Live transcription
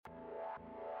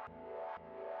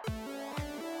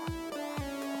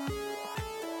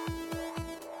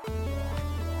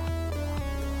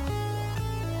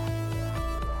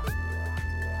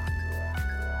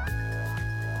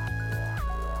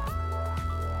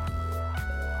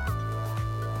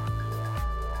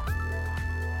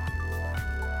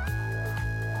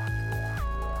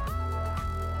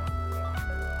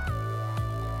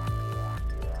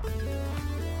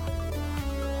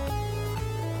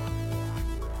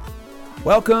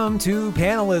Welcome to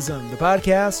Panelism, the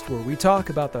podcast where we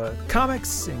talk about the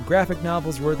comics and graphic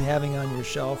novels worth having on your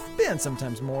shelf, and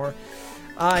sometimes more.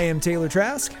 I am Taylor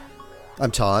Trask. I'm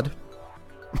Todd.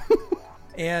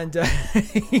 And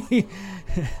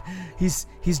he's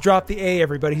dropped the A,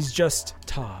 everybody. He's just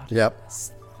Todd. Yep.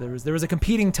 There was a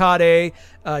competing Todd A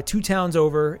 2 towns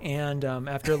over, and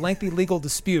after a lengthy legal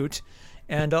dispute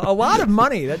and a lot of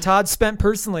money that Todd spent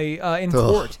personally in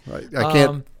court.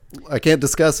 I can't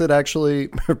discuss it. Actually,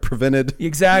 prevented.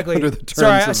 Exactly. Under the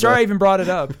terms sorry, I even brought it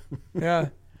up. Yeah,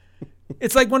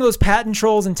 it's like one of those patent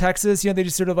trolls in Texas. You know, they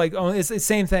just sort of like, it's the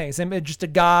same thing. Just a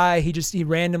guy. He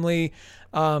randomly,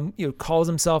 calls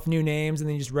himself new names and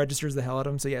then he just registers the hell out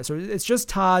of them. So yeah, so it's just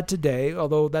Todd today.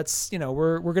 Although that's,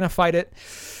 we're gonna fight it.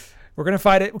 We're gonna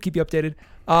fight it. We'll keep you updated.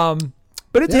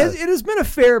 But it has been a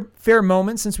fair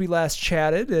moment since we last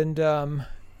chatted, and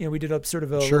we did a sort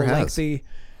of a lengthy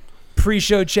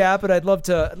pre-show chat, but I'd love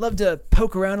to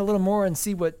poke around a little more and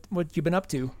see what you've been up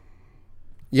to.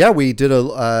 Yeah, we did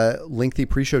a lengthy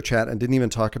pre-show chat and didn't even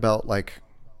talk about like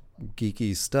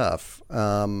geeky stuff,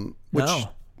 which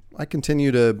I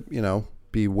continue to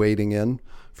be wading in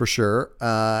for sure.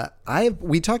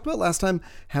 We talked about last time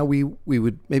how we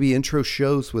would maybe intro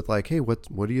shows with like, hey, what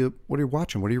are you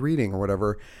watching, what are you reading, or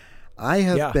whatever. I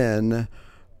have been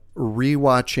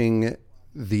rewatching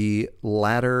the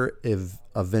latter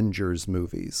Avengers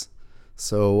movies.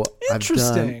 So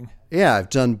interesting. I've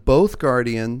done both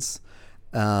Guardians,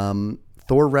 Thor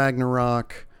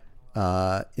Ragnarok,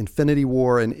 Infinity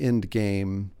War, and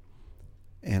Endgame,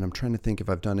 and I'm trying to think if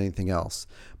I've done anything else.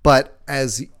 But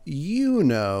as you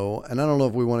know, and I don't know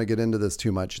if we want to get into this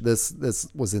too much, this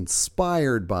was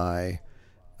inspired by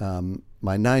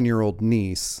my 9-year-old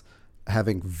niece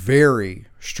having very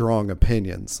strong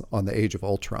opinions on the Age of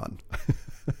Ultron.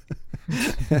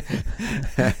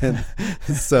 And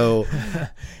so she's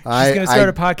going to start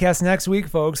a podcast next week,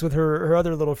 folks, with her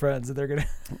other little friends that they're going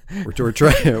to.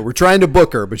 We're trying to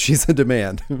book her, but she's in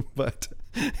demand. But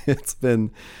it's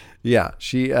been,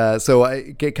 she. So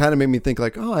it kind of made me think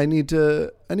like, oh, I need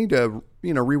to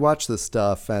rewatch this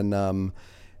stuff, and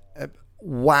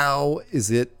wow,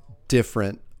 is it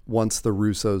different once the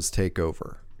Russos take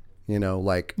over? I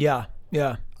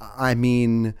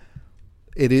mean,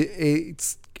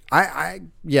 it's. I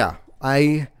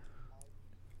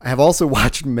have also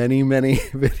watched many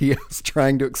videos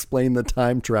trying to explain the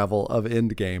time travel of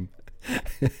Endgame.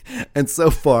 And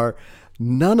so far,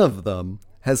 none of them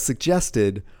has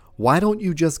suggested, why don't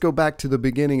you just go back to the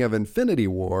beginning of Infinity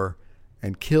War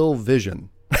and kill Vision?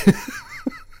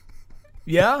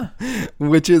 Yeah.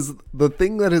 Which is the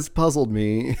thing that has puzzled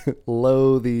me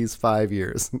these 5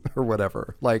 years or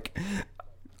whatever. Like,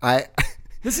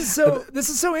 This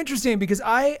is so interesting because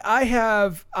I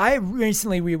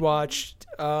recently rewatched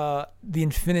the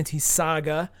Infinity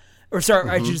Saga,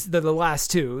 just the last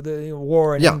two, the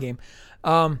War and Endgame,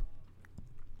 and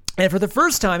for the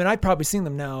first time, and I've probably seen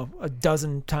them now a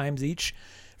dozen times each.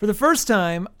 For the first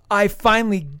time, I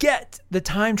finally get the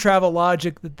time travel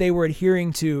logic that they were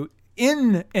adhering to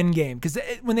in Endgame, because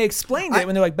when they explained it,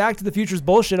 when they're like Back to the Future's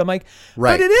bullshit, I'm like,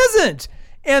 right. But it isn't.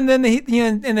 And then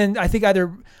and then I think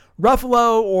either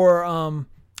Ruffalo or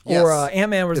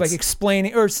Ant-Man was like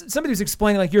explaining, or somebody was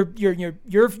explaining like your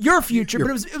future, but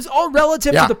it was all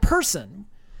relative to the person.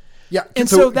 Yeah. And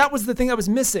so that was the thing I was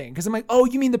missing, because I'm like, oh,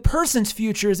 you mean the person's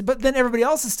futures, but then everybody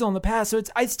else is still in the past. So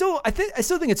I still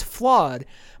think it's flawed,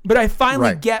 but I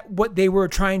finally get what they were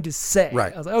trying to say.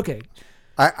 Right. I was like, okay.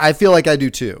 I feel like I do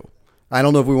too. I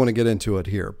don't know if we want to get into it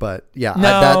here, but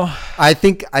I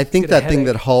think that thing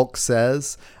that Hulk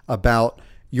says about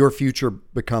your future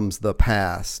becomes the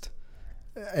past,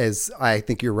 I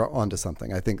think you're onto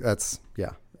something. I think that's,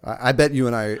 I bet you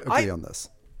and I agree on this.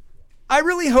 I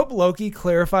really hope Loki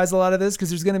clarifies a lot of this, because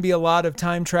there's going to be a lot of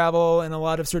time travel and a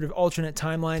lot of sort of alternate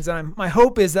timelines. And my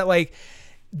hope is that like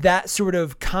that sort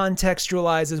of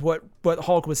contextualizes what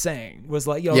Hulk was saying, was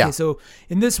like, okay, so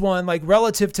in this one, like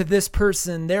relative to this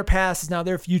person, their past is now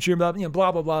their future, blah,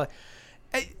 blah, blah, blah.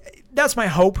 That's my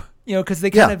hope, because they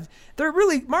they're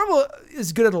really, Marvel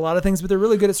is good at a lot of things, but they're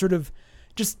really good at sort of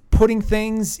just putting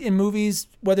things in movies,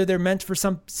 whether they're meant for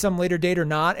some later date or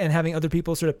not, and having other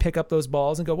people sort of pick up those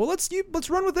balls and go, well, let's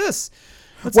run with this.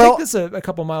 Let's take this a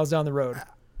couple miles down the road.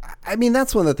 I mean,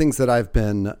 that's one of the things that I've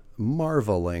been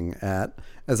marveling at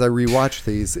as I rewatch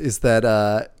these, is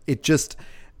that it just,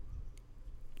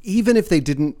 even if they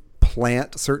didn't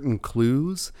plant certain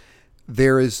clues,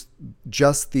 there is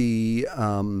just the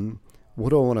what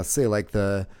do I want to say, like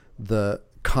the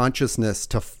consciousness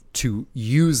to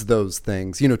use those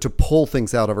things, to pull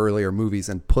things out of earlier movies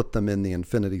and put them in the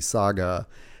Infinity Saga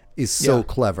is so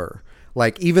clever.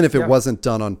 Like, even if it wasn't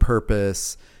done on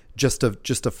purpose, just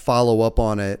to follow up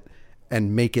on it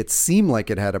and make it seem like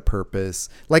it had a purpose.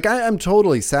 Like, I'm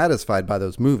totally satisfied by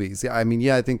those movies. I mean,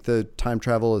 I think the time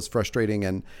travel is frustrating,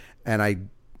 and I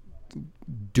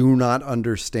do not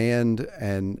understand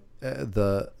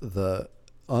the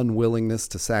unwillingness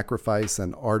to sacrifice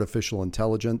an artificial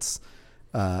intelligence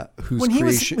whose when he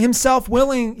creation was himself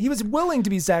willing, he was willing to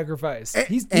be sacrificed.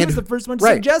 He was the first one to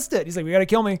suggest it. He's like, we got to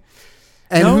kill me.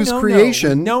 And whose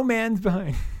creation, no man's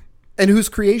behind. And whose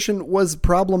creation was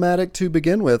problematic to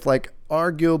begin with, like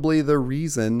arguably the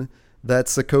reason that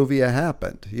Sokovia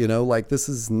happened. You know, like this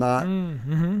is not,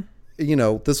 you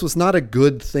know, this was not a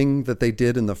good thing that they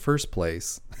did in the first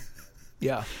place.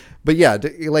 Yeah. But yeah,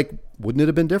 like, wouldn't it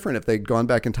have been different if they'd gone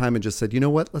back in time and just said, you know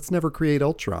what, let's never create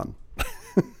Ultron?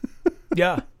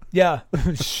 Yeah.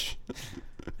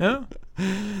 No?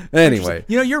 Anyway.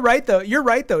 You know, you're right, though.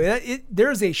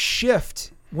 There's a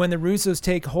shift when the Russos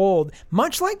take hold,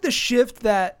 much like the shift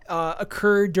that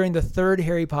occurred during the third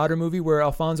Harry Potter movie where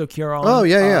Alfonso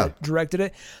Cuarón directed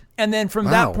it. And then from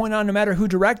that point on, no matter who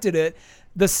directed it,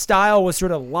 the style was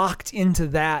sort of locked into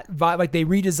that vibe. Like they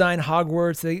redesigned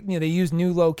Hogwarts, they used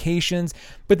new locations,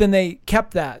 but then they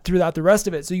kept that throughout the rest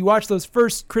of it. So you watch those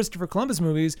first Christopher Columbus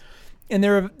movies, and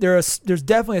there's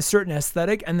definitely a certain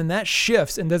aesthetic, and then that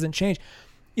shifts and doesn't change.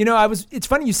 You know, it's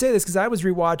funny you say this because I was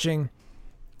rewatching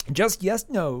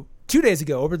 2 days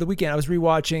ago over the weekend. I was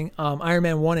rewatching Iron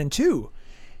Man 1 and 2,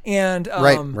 and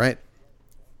right,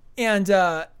 and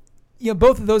you know,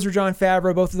 both of those were Jon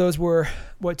Favreau. Both of those were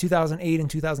 2008 and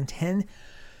 2010.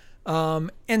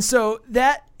 And so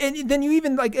that, and then you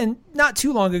even and not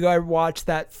too long ago, I watched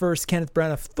that first Kenneth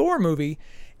Branagh Thor movie,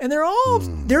 and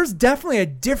there's definitely a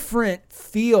different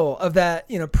feel of that,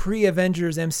 you know,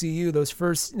 pre-Avengers MCU,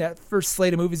 that first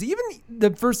slate of movies, even the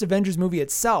first Avengers movie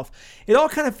itself. It all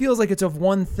kind of feels like it's of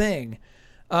one thing.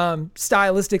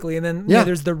 Stylistically, and then you know,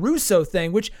 there's the Russo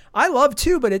thing, which I love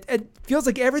too, but it feels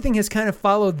like everything has kind of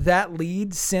followed that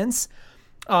lead since.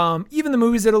 Even the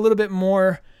movies that are a little bit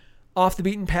more off the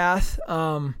beaten path.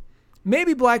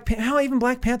 Maybe even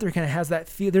Black Panther kind of has that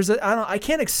feel. I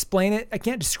can't explain it, I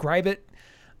can't describe it,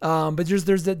 but there's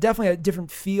definitely a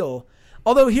different feel.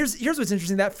 Although here's what's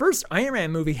interesting: that first Iron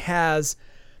Man movie has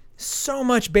so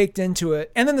much baked into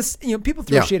it, and then people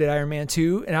throw shade at Iron Man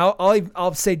 2, and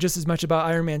I'll say just as much about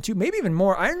Iron Man 2, maybe even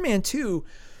more. Iron Man 2,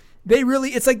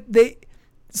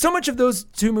 so much of those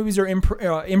two movies are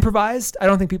improvised. I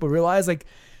don't think people realize, like,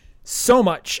 so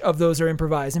much of those are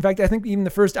improvised. In fact, I think even the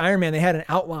first Iron Man, they had an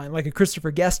outline like a Christopher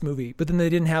Guest movie, but then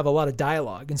they didn't have a lot of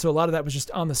dialogue, and so a lot of that was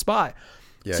just on the spot.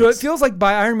 Yikes. So it feels like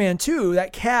by Iron Man 2,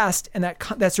 that cast and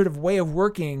that sort of way of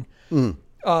working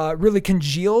really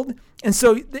congealed. And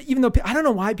so even though I don't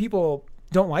know why people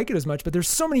don't like it as much, but there's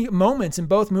so many moments in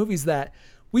both movies that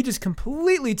we just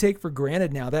completely take for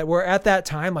granted now, that we're at that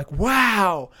time like,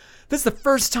 wow, this is the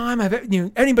first time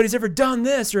anybody's ever done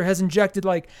this or has injected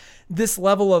like this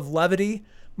level of levity,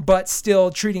 but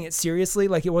still treating it seriously.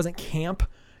 Like it wasn't camp.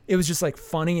 It was just like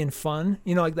funny and fun,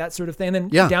 you know, like that sort of thing. And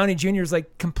then Downey Jr. is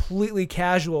like completely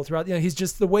casual throughout. You know, he's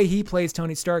just, the way he plays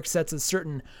Tony Stark sets a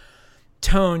certain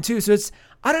tone too. So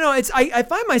I don't know. I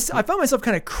find myself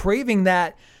kind of craving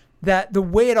that the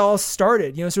way it all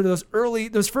started, you know, sort of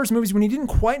those first movies when you didn't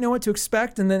quite know what to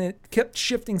expect, and then it kept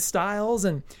shifting styles,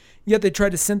 and yet they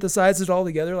tried to synthesize it all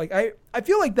together. Like I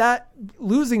feel like that,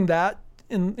 losing that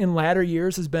in latter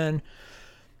years has been,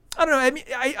 I don't know. I mean,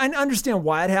 I understand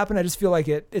why it happened. I just feel like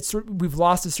we've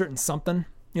lost a certain something,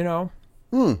 you know.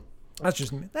 That's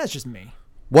just me.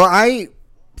 Well, I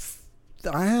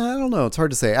don't know. It's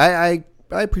hard to say. I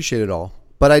appreciate it all.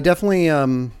 But I definitely, I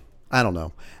don't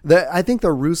know. I think the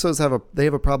Russos have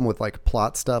a problem with like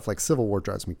plot stuff. Like Civil War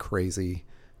drives me crazy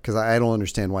because I don't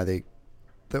understand why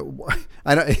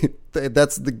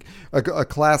that's a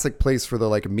classic place for the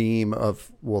like meme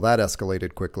of, well, that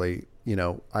escalated quickly. You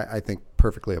know, I think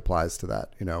perfectly applies to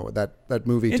that. You know, that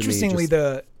movie. Interestingly,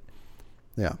 did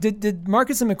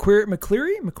Marcus and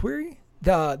McQuarrie,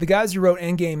 the guys who wrote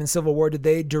Endgame and Civil War, did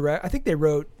they direct? I think they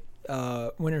wrote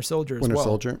Winter Soldier as well. Winter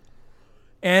Soldier.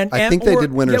 And I think they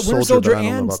did Winter Soldier, but I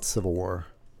don't know about Civil War.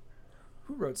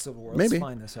 Who wrote Civil War? Maybe. Let's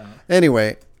find this out.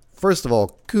 Anyway, first of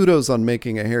all, kudos on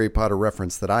making a Harry Potter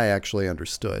reference that I actually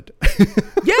understood.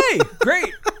 Yay!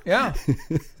 Great. Yeah.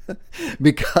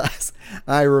 Because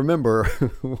I remember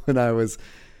when I was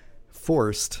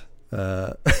forced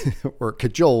or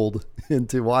cajoled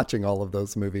into watching all of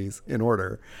those movies in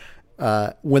order.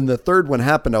 When the third one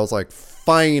happened, I was like,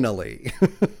 finally.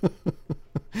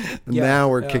 Now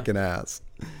we're kicking ass.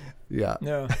 Yeah.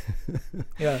 Yeah.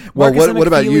 Yeah. Well, what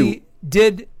about you?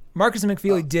 Marcus and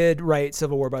McFeely did write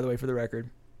Civil War, by the way, for the record.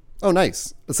 Oh,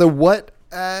 nice. So what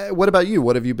about you?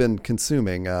 What have you been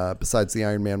consuming besides the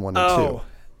Iron Man 1 and 2?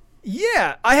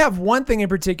 Yeah, I have one thing in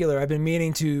particular I've been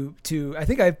meaning to I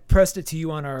think I pressed it to you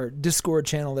on our Discord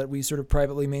channel that we sort of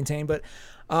privately maintain, but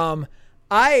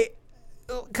I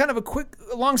kind of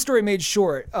a long story made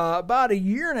short. About a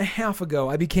year and a half ago,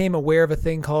 I became aware of a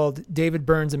thing called David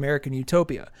Byrne's American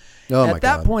Utopia. At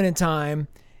that point in time,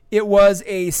 it was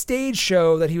a stage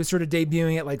show that he was sort of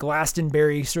debuting at like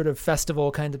Glastonbury sort of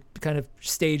festival kind of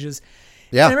stages.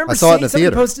 Yeah, and I remember saw it in the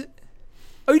theater.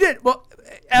 Oh, you did? Well,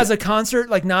 as a concert,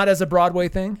 like not as a Broadway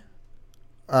thing?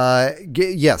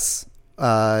 Yes.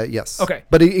 Yes. Okay.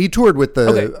 But he toured with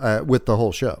the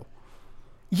whole show.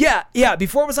 Yeah.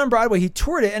 Before it was on Broadway, he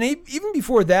toured it. And even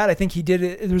before that, I think he did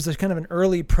it. There was a kind of an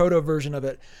early proto version of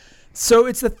it. So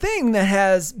it's a thing that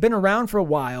has been around for a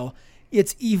while.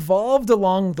 It's evolved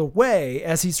along the way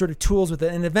as he sort of tools with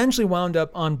it and eventually wound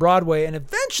up on Broadway and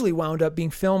eventually wound up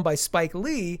being filmed by Spike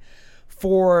Lee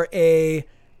for a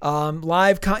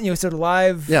live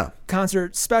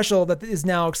concert special that is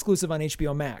now exclusive on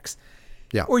HBO Max.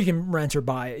 Yeah. Or you can rent or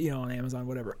buy it, on Amazon,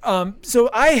 whatever. So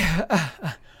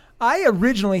I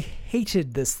originally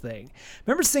hated this thing. I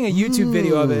remember seeing a YouTube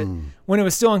video of it when it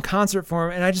was still in concert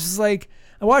form, and I just was like,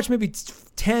 I watched maybe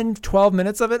 10, 12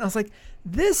 minutes of it, and I was like,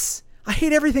 I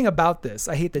hate everything about this.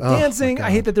 I hate the dancing.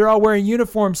 I hate that they're all wearing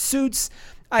uniform suits.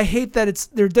 I hate that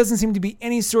there doesn't seem to be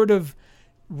any sort of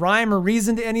rhyme or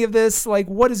reason to any of this. Like,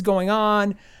 what is going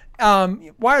on?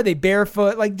 Why are they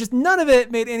barefoot? Like, just none of it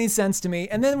made any sense to me.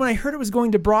 And then when I heard it was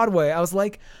going to Broadway, I was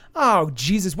like, oh,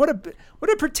 Jesus, what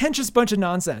a pretentious bunch of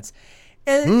nonsense.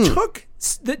 And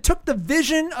it took the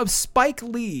vision of Spike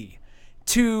Lee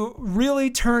to really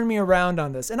turn me around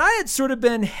on this. And I had sort of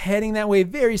been heading that way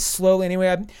very slowly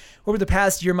anyway. Over the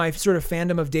past year, my sort of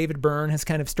fandom of David Byrne has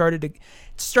kind of started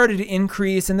to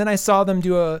increase. And then I saw them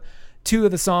do two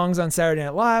of the songs on Saturday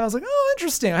Night Live. I was like, oh,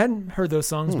 interesting. I hadn't heard those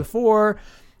songs before.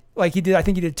 Like I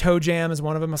think he did Toe Jam as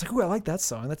one of them. I was like, oh, I like that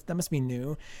song. That must be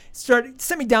new.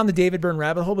 Sent me down the David Byrne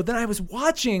rabbit hole. But then I was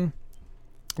watching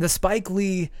the Spike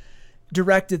Lee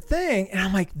directed thing, and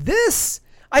I'm like, there's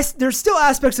still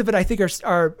aspects of it I think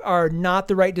are not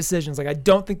the right decisions. Like, I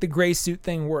don't think the gray suit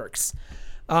thing works.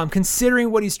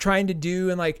 Considering what he's trying to do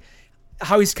and like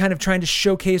how he's kind of trying to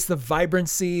showcase the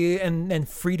vibrancy and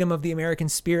freedom of the American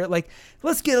spirit. Like,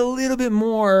 let's get a little bit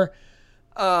more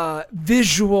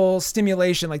visual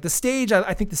stimulation. Like the stage,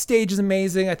 I think the stage is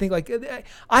amazing. I think like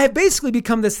I have basically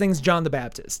become this thing's John the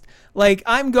Baptist. Like,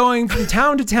 I'm going from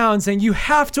town to town saying you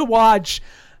have to watch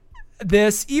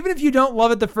this. Even if you don't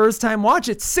love it the first time, watch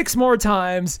it 6 more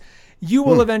times. You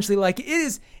will eventually like it.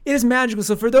 It is magical.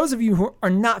 So for those of you who are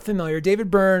not familiar,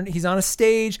 David Byrne, he's on a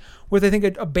stage with I think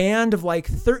a band of like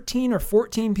 13 or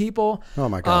 14 people. Oh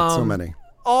my God, so many.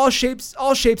 All shapes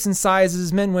and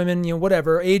sizes, men, women,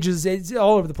 whatever, ages, it's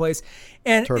all over the place.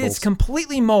 And Turtles. It's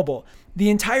completely mobile. The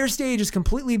entire stage is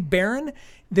completely barren.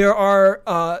 There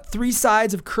are 3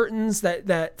 sides of curtains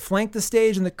that flank the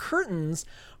stage, and the curtains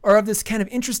are of this kind of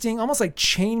interesting, almost like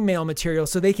chainmail material,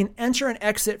 so they can enter and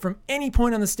exit from any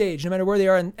point on the stage, no matter where they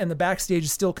are, and the backstage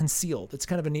is still concealed. It's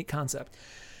kind of a neat concept.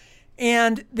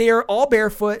 And they are all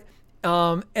barefoot.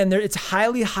 And it's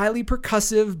highly, highly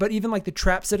percussive, but even like the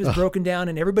trap set is broken down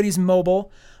and everybody's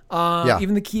mobile.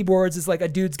 Even the keyboards is like a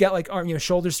dude's got like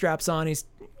shoulder straps on. He's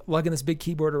lugging this big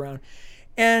keyboard around,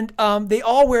 and they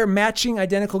all wear matching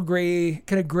identical gray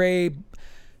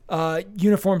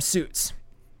uniform suits.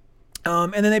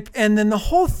 And then the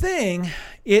whole thing,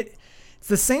 it's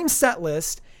the same set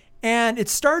list. And it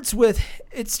starts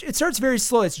very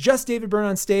slow. It's just David Byrne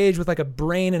on stage with like a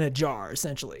brain in a jar,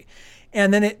 essentially.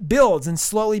 And then it builds and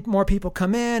slowly more people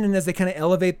come in. And as they kind of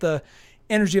elevate the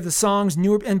energy of the songs,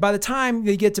 and by the time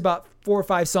they get to about 4 or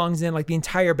 5 songs in, like the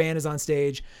entire band is on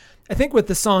stage. I think with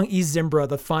the song E Zimbra,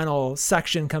 the final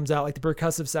section comes out, like the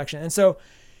percussive section. And so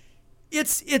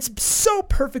it's so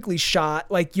perfectly shot.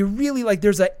 Like you really like,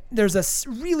 there's a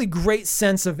really great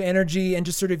sense of energy and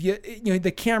just sort of,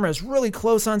 the camera is really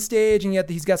close on stage, and yet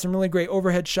he's got some really great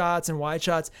overhead shots and wide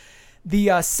shots.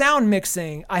 The sound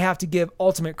mixing, I have to give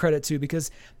ultimate credit to,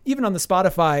 because even on the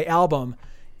Spotify album,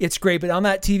 it's great. But on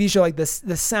that TV show, like this,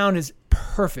 the sound is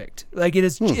perfect. Like it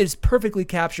is perfectly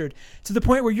captured to the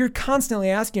point where you're constantly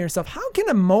asking yourself, how can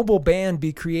a mobile band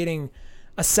be creating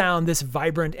a sound this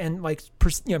vibrant and like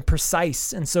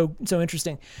precise and so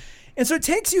interesting? And so it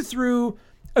takes you through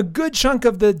a good chunk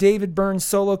of the David Byrne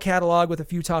solo catalog with a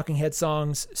few Talking Head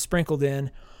songs sprinkled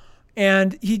in.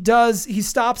 And he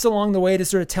stops along the way to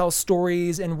sort of tell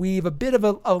stories and weave a bit of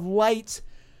a light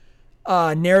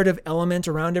narrative element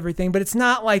around everything, but it's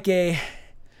not a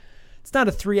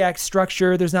 3-act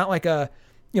structure. There's not like a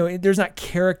there's not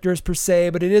characters per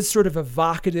se, but it is sort of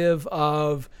evocative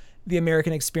of the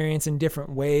American experience in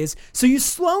different ways. So you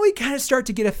slowly kind of start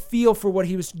to get a feel for what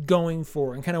he was going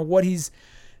for and kind of what he's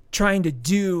trying to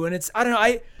do. And I don't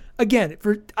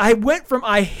know. I went from,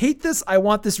 I hate this, I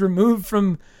want this removed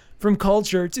from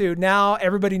culture, to now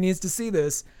everybody needs to see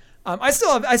this. I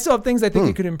still have things I think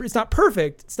it could improve. It's not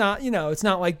perfect. It's not, it's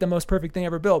not like the most perfect thing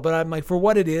ever built, but I'm like, for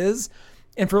what it is,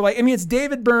 and for it's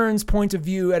David Byrne's point of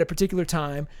view at a particular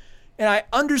time, and I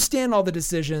understand all the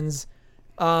decisions.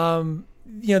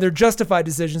 They're justified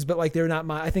decisions, but like they're not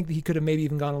I think that he could have maybe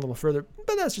even gone a little further,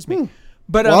 but that's just me.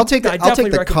 But I'll take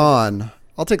the con.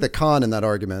 I'll take the con in that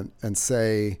argument and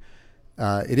say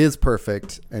it is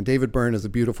perfect, and David Byrne is a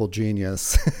beautiful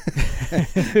genius,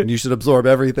 and you should absorb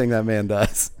everything that man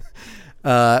does.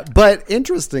 But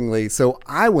interestingly, so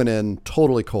I went in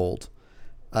totally cold.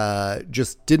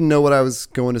 Just didn't know what I was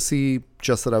going to see.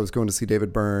 Just that I was going to see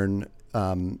David Byrne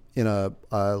in a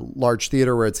large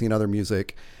theater where I'd seen other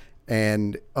music,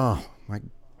 and oh my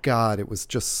God, it was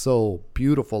just so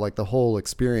beautiful. Like the whole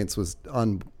experience was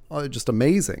just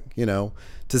amazing.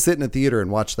 To sit in a theater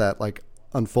and watch that like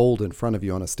unfold in front of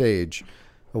you on a stage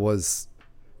was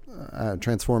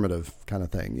transformative kind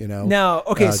of thing, Now,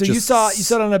 okay, so you saw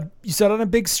it on a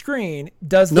big screen.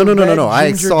 Does no.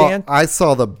 I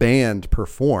saw the band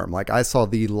perform. Like I saw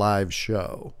the live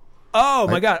show. Oh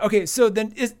my God. Okay, so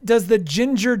then does the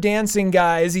ginger dancing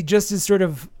guy, is he just as sort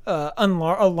of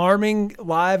alarming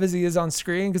live as he is on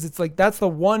screen? Because it's like that's the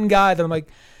one guy that I'm like,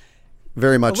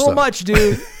 very much a little much,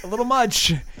 dude. A little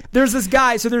much. There's this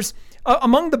guy. So there's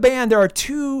among the band there are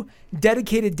two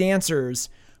dedicated dancers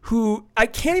who I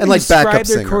can't even describe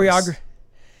their choreography.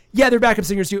 Yeah, they're backup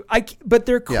singers too. But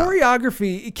their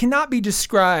choreography, it cannot be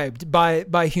described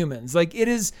by humans. Like it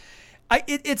is,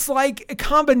 it's like a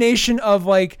combination of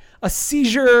like a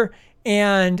seizure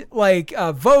and like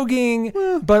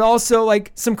voguing, but also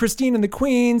like some Christine and the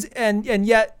Queens, and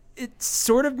yet it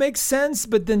sort of makes sense,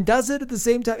 but then does it at the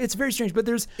same time. It's very strange. But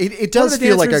it does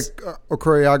feel like a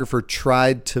choreographer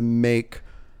tried to make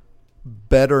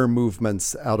better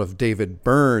movements out of David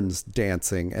Byrne's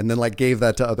dancing and then like gave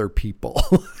that to other people.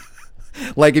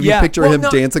 Like if you picture him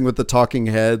dancing with the talking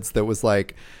heads, that was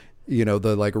like,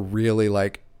 the like really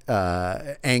like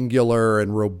angular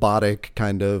and robotic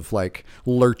kind of like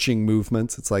lurching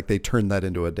movements. It's like they turned that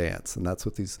into a dance, and that's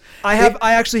what these. I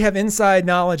actually have inside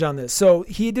knowledge on this. So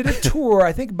he did a tour,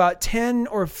 I think about 10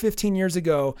 or 15 years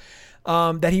ago,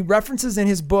 that he references in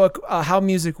his book, How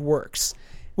Music Works,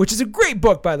 which is a great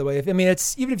book, by the way.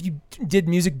 It's even if you did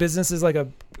music business as like a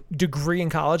degree in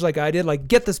college, like I did, like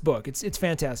get this book. It's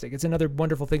fantastic. It's another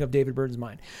wonderful thing of David Byrne's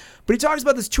mind. But he talks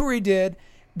about this tour he did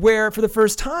where for the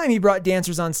first time he brought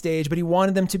dancers on stage, but he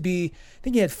wanted them to be, I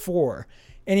think he had 4,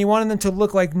 and he wanted them to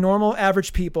look like normal,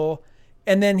 average people.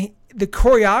 And then the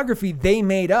choreography they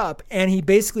made up, and he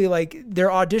basically like their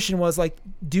audition was like,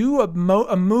 do a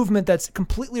movement that's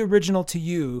completely original to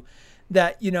you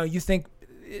that, you think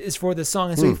is for this song.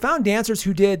 And so he found dancers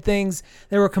who did things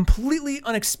that were completely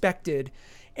unexpected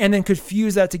and then could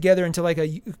fuse that together into like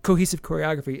a cohesive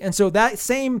choreography. And so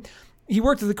he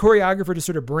worked with the choreographer to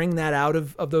sort of bring that out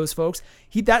of those folks.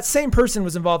 That same person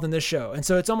was involved in this show. And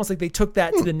so it's almost like they took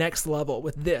that to the next level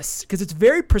with this, because it's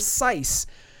very precise.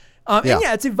 And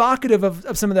it's evocative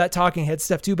of some of that talking head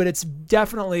stuff too, but it's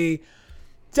definitely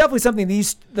something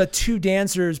the two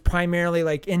dancers primarily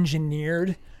like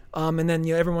engineered. And then,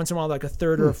 every once in a while, like a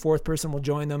third or a fourth person will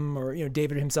join them, or,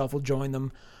 David himself will join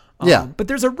them. But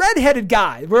there's a redheaded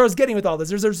guy, where I was getting with all this.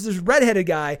 There's this redheaded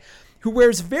guy who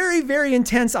wears very, very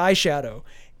intense eyeshadow.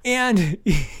 And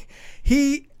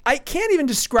I can't even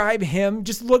describe him.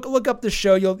 Just look up the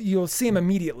show. You'll see him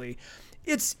immediately.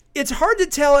 It's hard to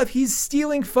tell if he's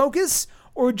stealing focus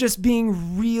or just being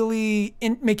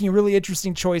making really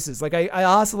interesting choices. Like I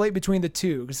oscillate between the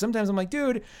two, because sometimes I'm like,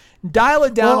 dude, dial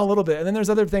it down a little bit. And then there's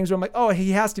other things where I'm like, oh,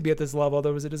 he has to be at this level,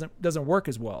 otherwise it doesn't work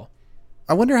as well.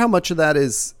 I wonder how much of that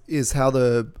is how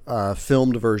the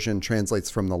filmed version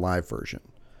translates from the live version,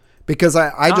 because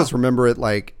I just remember it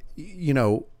like,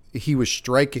 he was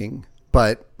striking,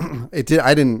 but I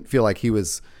didn't feel like he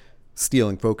was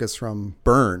stealing focus from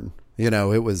Byrne.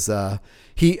 It was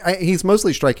he's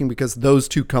mostly striking because those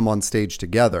two come on stage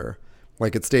together.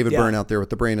 Like it's David Byrne out there with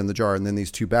the brain in the jar, and then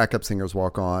these two backup singers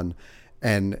walk on,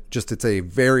 and just it's a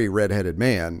very redheaded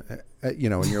man, and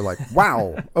you're like,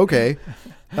 wow, okay.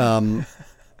 And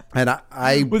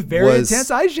I with very intense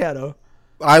eyeshadow.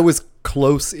 I was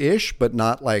close-ish, but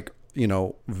not like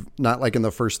not like in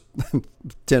the first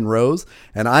 10 rows,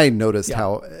 and I noticed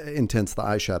how intense the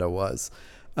eyeshadow was.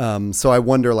 So I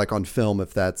wonder, like on film,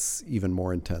 if that's even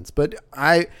more intense. But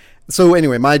So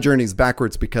anyway, my journey's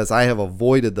backwards because I have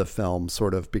avoided the film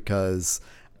sort of because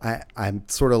I'm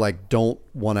sort of like don't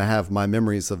want to have my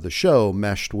memories of the show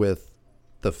meshed with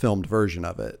the filmed version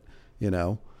of it, you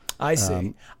know? I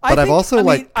see. But I've also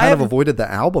kind of avoided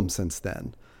the album since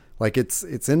then. Like it's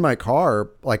in my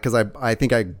car, like, cause I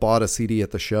think I bought a CD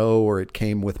at the show or it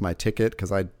came with my ticket.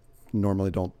 Cause I normally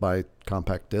don't buy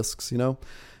compact discs, you know?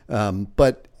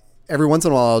 But every once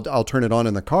in a while I'll turn it on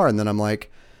in the car and then I'm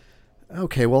like,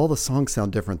 okay, well, all the songs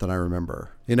sound different than I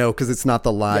remember, you know, cause it's not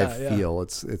the live feel.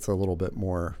 It's a little bit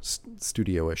more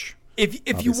studio-ish.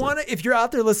 If you want to, if you're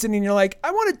out there listening and you're like,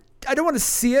 I don't want to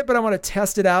see it, but I want to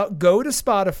test it out, go to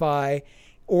Spotify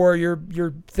or your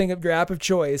app of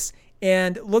choice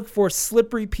and look for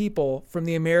Slippery People from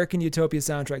the American Utopia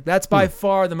soundtrack. That's by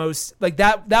far the most, like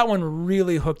that one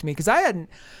really hooked me because I hadn't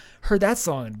heard that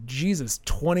song in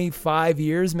 25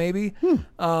 years maybe.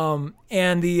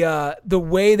 And the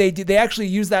way they actually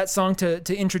use that song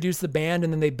to introduce the band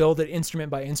and then they build it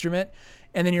instrument by instrument.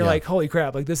 And then you're like, holy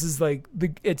crap, like this is like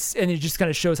and it just kind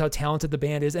of shows how talented the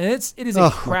band is. And it is a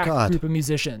crack group of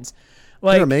musicians.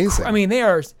 Like, they're amazing. I mean, they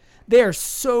are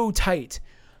so tight.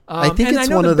 I think it's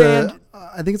one of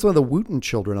the Wooten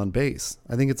children on bass.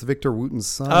 I think it's Victor Wooten's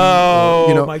son.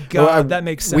 Oh, my God. That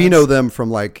makes sense. We know them from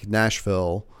like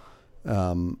Nashville.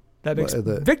 That makes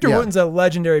Victor Wooten's a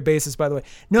legendary bassist, by the way.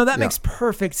 No, that makes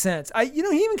perfect sense. He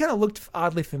even kind of looked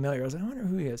oddly familiar. I was like, I wonder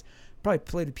who he is. Probably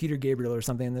played with Peter Gabriel or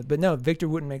something. But no, Victor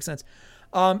Wooten makes sense.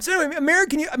 So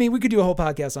anyway, we could do a whole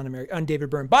podcast on David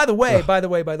Byrne. By the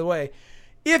way,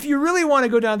 if you really want to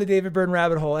go down the David Byrne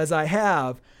rabbit hole, as I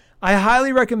have, I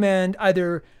highly recommend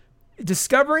either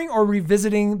discovering or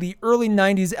revisiting the early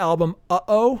 90s album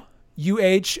Uh-Oh,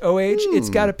 UHOH. It's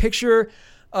got a picture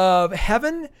of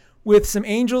heaven with some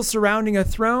angels surrounding a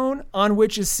throne on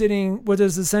which is sitting what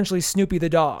is essentially Snoopy the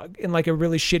dog in like a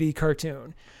really shitty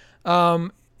cartoon.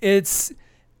 It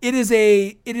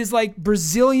is like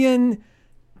Brazilian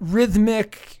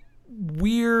rhythmic,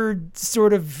 weird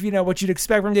sort of, what you'd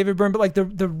expect from David Byrne, but like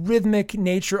the rhythmic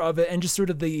nature of it and just sort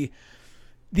of the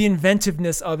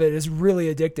inventiveness of it is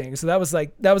really addicting. So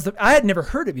I had never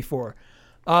heard it before.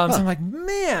 So I'm like,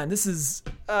 man, this is,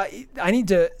 I need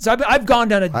to, so I've gone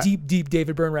down a deep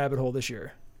David Byrne rabbit hole this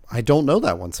year. I don't know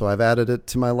that one. So I've added it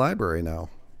to my library now,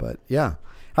 but yeah,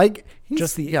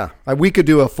 we could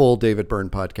do a full David Byrne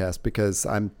podcast because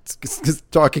I'm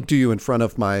talking to you in front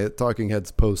of my Talking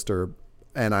Heads poster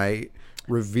and I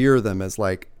revere them as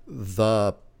like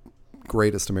the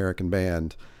greatest American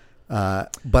band.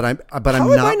 But I'm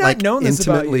not like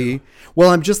intimately,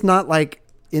 I'm just not like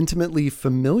intimately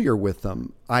familiar with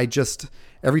them.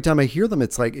 Every time I hear them,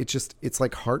 it's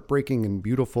like heartbreaking and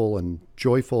beautiful and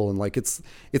joyful. And like, it's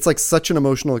like such an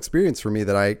emotional experience for me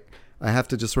that I have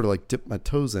to just sort of like dip my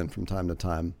toes in from time to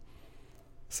time.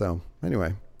 So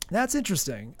anyway, that's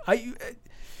interesting. We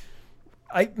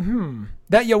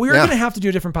were going to have to do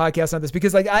a different podcast on this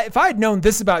because like if I had known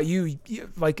this about you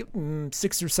like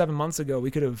 6 or 7 months ago, I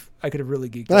could have really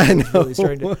geeked out. I know.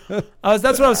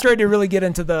 That's what I was starting to really get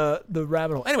into the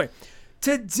rabbit hole. Anyway,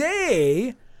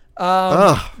 today,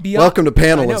 welcome to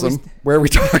Panelism, where we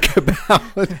talk about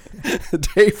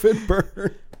David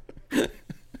Byrne.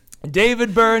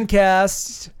 David Byrne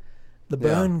cast, the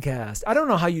Byrne cast. I don't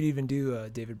know how you'd even do a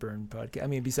David Byrne podcast. I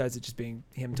mean, besides it just being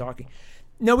him talking.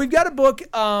 No, we've got a book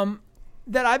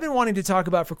that I've been wanting to talk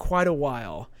about for quite a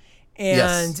while.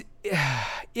 And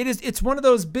it's one of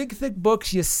those big, thick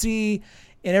books you see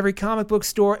in every comic book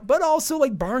store, but also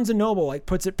like Barnes & Noble like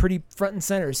puts it pretty front and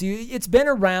center. So it's been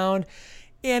around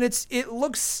and it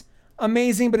looks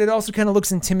amazing, but it also kind of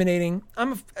looks intimidating.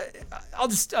 I'll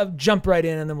just jump right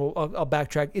in and then I'll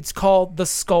backtrack. It's called The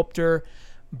Sculptor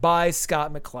by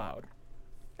Scott McCloud.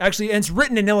 Actually, and it's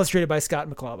written and illustrated by Scott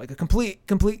McCloud, like a complete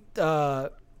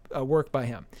work by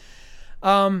him.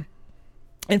 And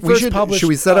first published. Should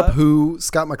we set up who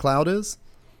Scott McCloud is?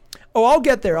 Oh, I'll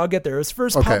get there. It was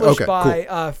first published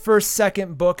by First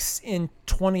Second Books in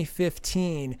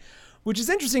 2015, which is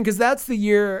interesting because that's the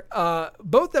year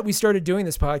both that we started doing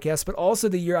this podcast, but also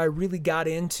the year I really got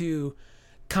into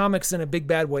comics in a big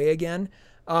bad way again.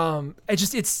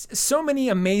 It's so many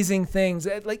amazing things.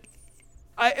 Like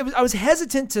I was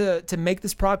hesitant to make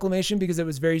this proclamation because it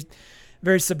was very,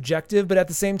 very subjective, but at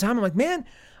the same time, I'm like, man,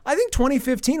 I think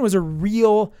 2015 was a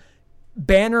real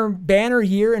banner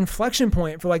year inflection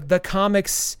point for like the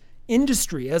comics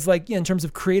industry as like in terms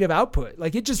of creative output.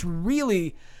 Like it just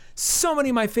really, so many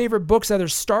of my favorite books either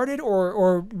started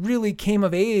or really came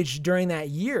of age during that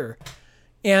year.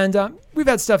 And we've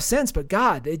had stuff since, but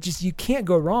God, you can't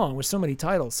go wrong with so many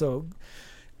titles. So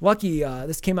lucky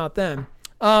this came out then.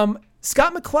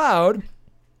 Scott McCloud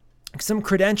some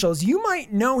credentials. You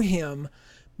might know him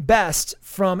best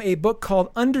from a book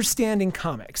called Understanding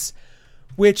Comics,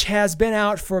 which has been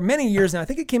out for many years now. I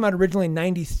think it came out originally in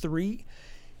 93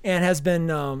 and has been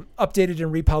updated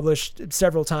and republished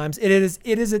several times. It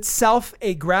is itself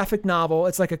a graphic novel.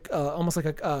 It's like almost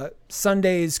like a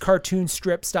Sunday's cartoon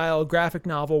strip style graphic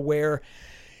novel where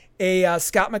a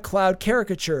Scott McCloud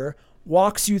caricature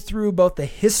walks you through both the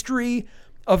history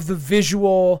of the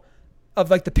visual, of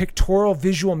like the pictorial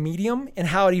visual medium and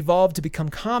how it evolved to become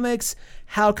comics,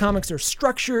 how comics are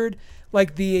structured,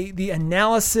 like the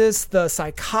analysis, the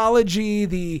psychology,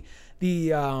 the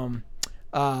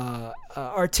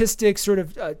artistic sort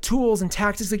of tools and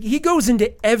tactics. Like he goes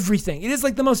into everything. It is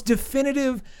like the most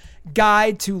definitive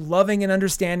guide to loving and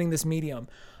understanding this medium.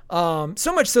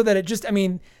 So much so that it just, I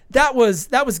mean, that was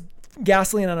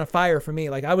gasoline on a fire for me.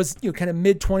 Like I was, kind of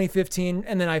mid 2015,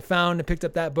 and then I found and picked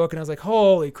up that book, and I was like,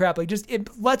 holy crap! Like just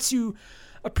it lets you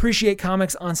appreciate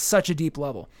comics on such a deep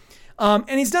level. And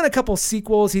he's done a couple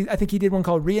sequels. I think he did one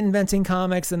called Reinventing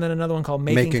Comics, and then another one called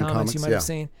Making Comics. You might have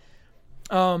seen.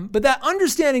 But that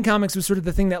Understanding Comics was sort of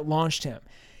the thing that launched him.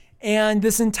 And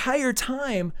this entire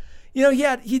time,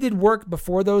 he did work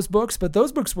before those books, but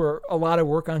those books were a lot of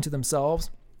work unto themselves.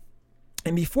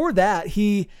 And before that,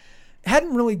 he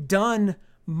hadn't really done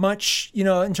much,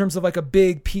 in terms of like a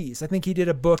big piece. I think he did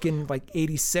a book in like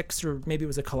 86, or maybe it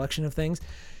was a collection of things.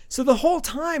 So the whole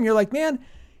time you're like, man,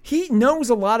 he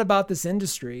knows a lot about this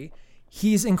industry.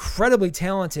 He's incredibly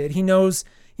talented. He knows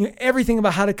everything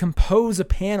about how to compose a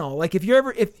panel. Like if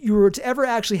you were to ever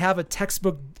actually have a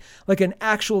textbook, like an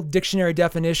actual dictionary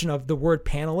definition of the word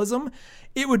panelism,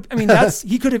 it would,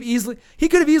 he could have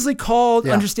easily called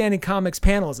Understanding Comics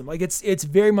panelism. Like it's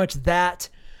very much that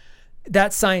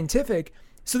scientific.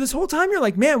 So this whole time you're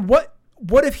like, man, what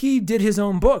if he did his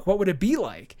own book? What would it be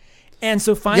like? And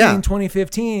so finally in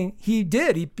 2015, he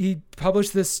did. He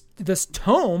published this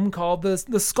tome called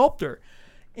The Sculptor.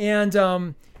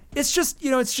 And it's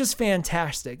just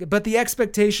fantastic. But the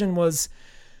expectation was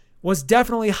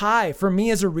definitely high for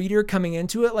me as a reader coming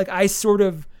into it. Like I sort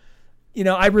of,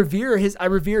 I revere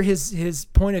his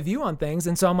point of view on things.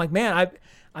 And so I'm like, man,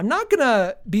 I'm not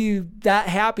gonna be that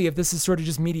happy if this is sort of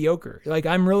just mediocre. Like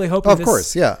I'm really hoping. Of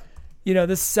course, yeah.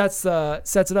 This sets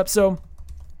it up. So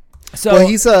well,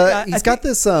 he's got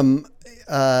this.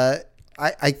 I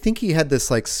think he had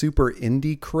this like super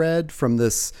indie cred from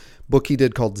this book he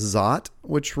did called Zot,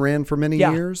 which ran for many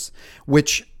years.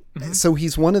 Which so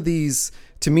he's one of these.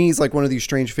 To me, he's like one of these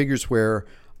strange figures where,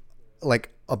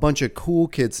 like, a bunch of cool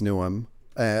kids knew him.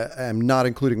 I'm not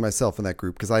including myself in that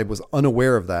group because I was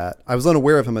unaware of that. I was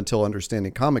unaware of him until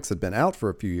Understanding Comics had been out for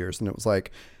a few years. And it was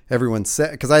like everyone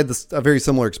said, because I had a very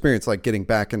similar experience, like getting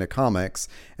back into comics,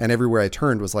 and everywhere I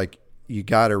turned was like, you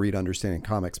got to read Understanding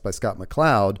Comics by Scott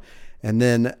McCloud. And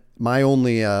then my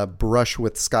only brush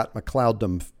with Scott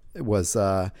McClouddom was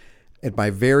at my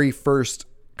very first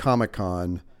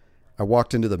Comic-Con, I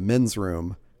walked into the men's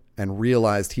room and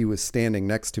realized he was standing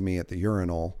next to me at the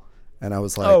urinal. And I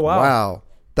was like, wow,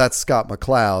 that's Scott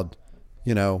McCloud,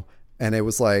 and it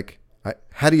was like,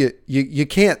 how do you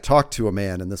can't talk to a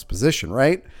man in this position,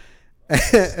 right?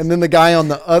 And then the guy on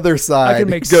the other side I can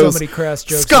make goes, so many crass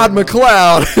jokes. Scott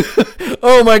McCloud.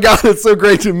 Oh my God, it's so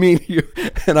great to meet you.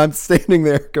 And I'm standing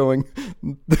there going,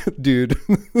 dude,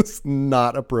 it's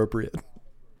not appropriate.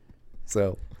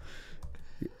 So.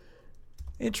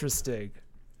 Interesting.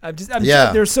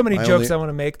 There's so many jokes I want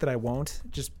to make that I won't,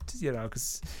 just,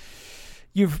 because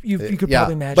you could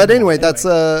probably imagine. But anyway, that's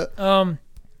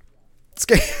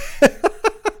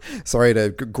sorry to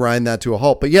grind that to a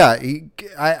halt, but yeah,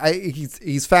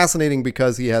 he's fascinating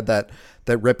because he had that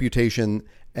reputation,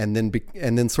 and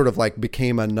then sort of like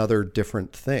became another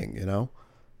different thing,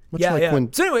 much like when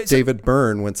David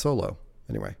Byrne went solo.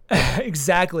 Anyway,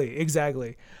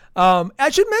 exactly. I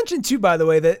should mention too, by the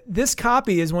way, that this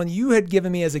copy is one you had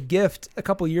given me as a gift a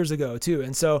couple years ago too,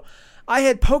 and so I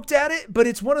had poked at it, but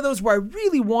it's one of those where I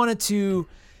really wanted to,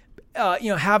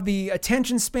 have the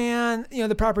attention span,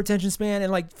 the proper attention span,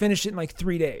 and like finish it in like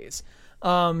 3 days,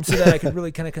 so that I could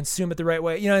really kind of consume it the right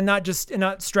way, and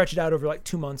not stretch it out over like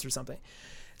 2 months or something.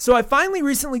 So I finally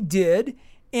recently did,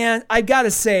 and I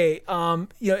gotta say,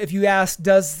 if you ask,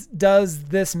 does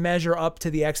this measure up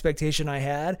to the expectation I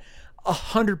had?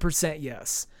 100%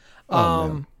 yes.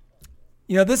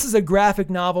 This is a graphic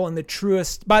novel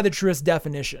by the truest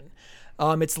definition.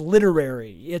 It's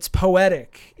literary, it's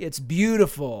poetic, it's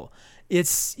beautiful.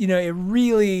 It's,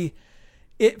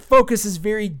 it focuses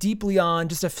very deeply on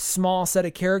just a small set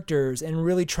of characters and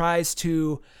really tries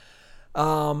to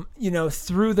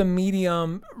through the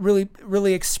medium, really,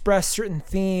 really express certain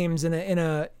themes in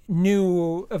a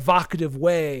new, evocative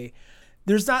way.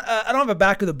 There's not, I don't have a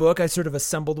back of the book. I sort of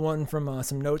assembled one from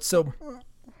some notes. So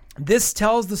this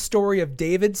tells the story of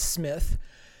David Smith,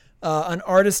 an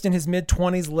artist in his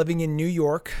mid-20s living in New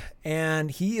York,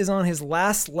 and he is on his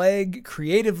last leg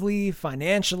creatively,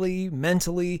 financially,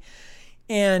 mentally,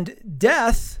 and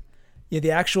death, the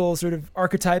actual sort of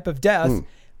archetype of death,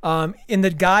 in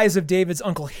the guise of David's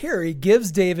Uncle Harry,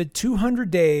 gives David 200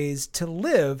 days to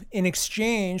live in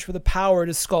exchange for the power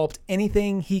to sculpt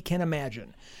anything he can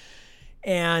imagine.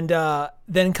 And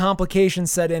then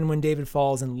complications set in when David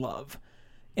falls in love.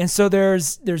 And so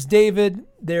there's David,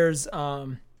 there is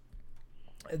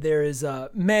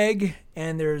Meg,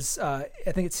 and there's I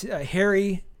think it's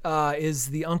Harry is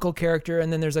the uncle character,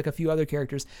 and then there's like a few other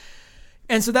characters,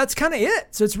 and so that's kind of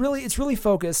it. So it's really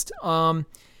focused.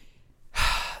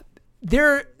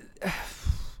 There's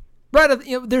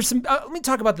some. Let me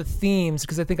talk about the themes,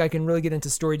 because I think I can really get into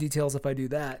story details if I do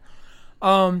that.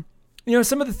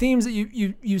 Some of the themes that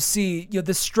you see,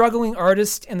 the struggling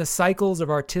artist and the cycles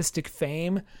of artistic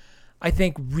fame, I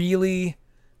think really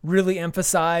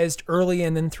emphasized early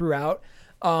and then throughout.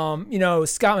 Scott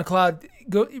McCloud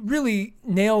really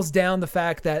nails down the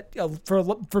fact that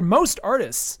for most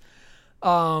artists,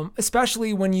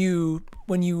 especially when you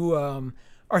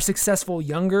are successful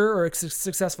younger or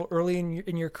successful early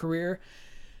in your career,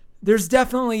 there's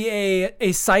definitely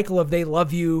a cycle of they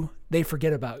love you, they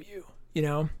forget about you,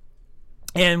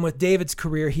 And with David's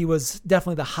career, he was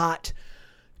definitely the hot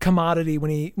commodity when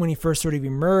he first sort of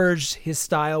emerged. His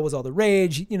style was all the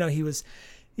rage.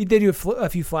 He did do a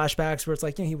few flashbacks where it's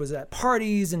like, he was at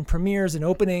parties and premieres and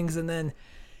openings, and then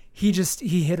he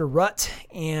hit a rut,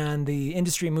 and the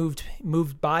industry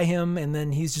moved by him, and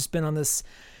then he's just been on this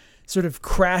sort of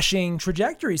crashing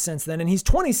trajectory since then. And he's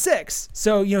 26,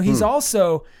 so he's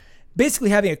also basically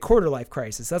having a quarter life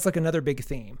crisis. That's like another big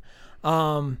theme.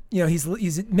 He's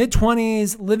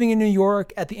mid-20s, living in New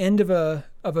York, at the end of a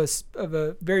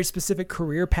very specific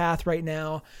career path right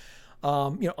now.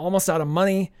 Almost out of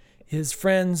money. His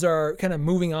friends are kind of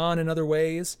moving on in other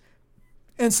ways,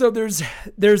 and so there's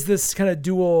this kind of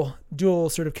dual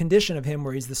sort of condition of him,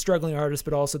 where he's the struggling artist,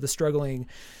 but also the struggling,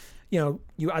 I don't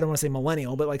want to say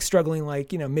millennial, but like struggling,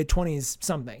 like mid-20s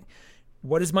something.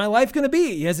 What is my life going to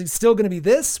be? Is it still going to be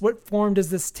this? What form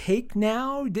does this take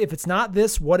now? If it's not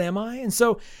this, what am I? And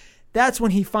so that's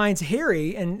when he finds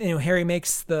Harry, and Harry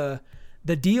makes the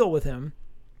deal with him,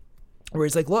 where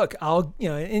he's like, look,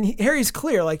 and Harry's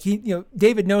clear, like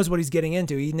David knows what he's getting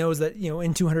into. He knows that,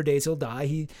 in 200 days he'll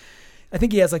die. I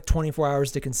think he has like 24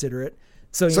 hours to consider it.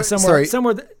 So, somewhere.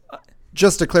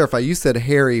 Just to clarify, you said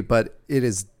Harry, but it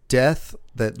is death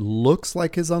that looks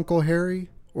like his Uncle Harry,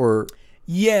 or...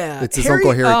 Yeah, it's his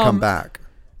Uncle Harry come back.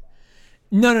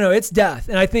 No, it's death.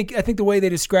 And I think the way they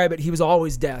describe it, he was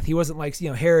always death. He wasn't like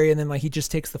Harry, and then like he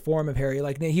just takes the form of Harry.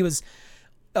 Like he was,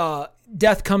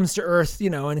 death comes to Earth,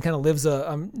 and kind of lives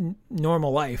a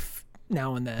normal life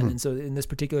now and then. And so in this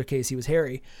particular case, he was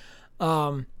Harry.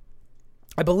 I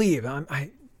believe.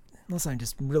 Unless I'm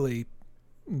just really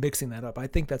mixing that up. I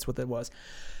think that's what that was.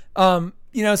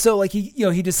 So like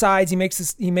he decides, he makes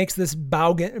this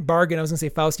bargain. I was gonna say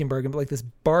Faustian bargain, but like this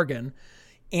bargain,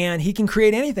 and he can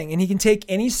create anything, and he can take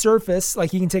any surface,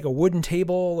 like he can take a wooden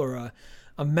table or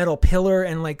a metal pillar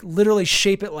and like literally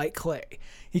shape it like clay.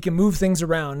 He can move things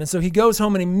around. And so he goes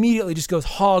home and immediately just goes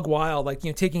hog wild, like,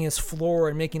 taking his floor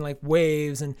and making like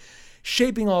waves and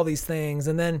shaping all these things.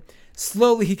 And then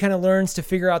slowly he kind of learns to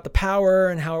figure out the power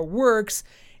and how it works.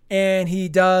 And he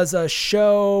does a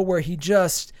show where he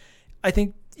just, I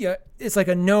think, it's like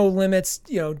a no limits,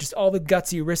 just all the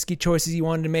gutsy, risky choices he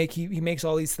wanted to make. He makes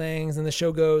all these things, and the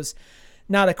show goes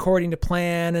not according to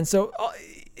plan. And so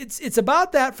it's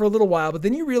about that for a little while, but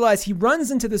then you realize he runs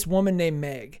into this woman named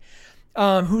Meg,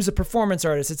 who's a performance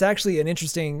artist. It's actually an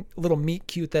interesting little meet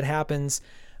cute that happens.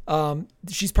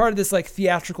 She's part of this like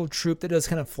theatrical troupe that does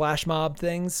kind of flash mob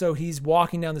things. So he's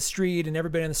walking down the street, and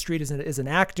everybody on the street is an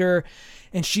actor,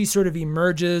 and she sort of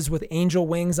emerges with angel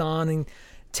wings on and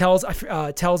tells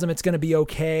him it's going to be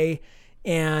okay.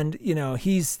 And,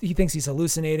 he thinks he's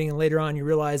hallucinating. And later on you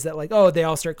realize that like, oh, they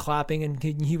all start clapping, and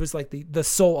he was like the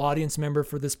sole audience member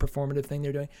for this performative thing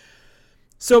they're doing.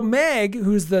 So Meg,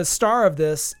 who's the star of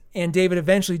this, and David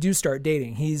eventually do start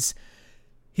dating. He's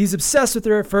obsessed with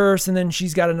her at first, and then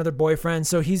she's got another boyfriend.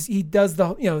 So he does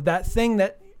the, that thing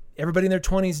that everybody in their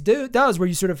 20s does, where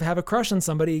you sort of have a crush on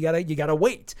somebody. You gotta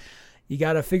wait. You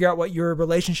got to figure out what your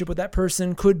relationship with that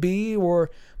person could be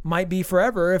or might be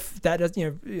forever if that does,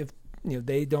 if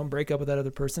they don't break up with that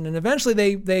other person. And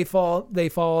eventually they fall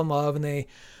in love, and they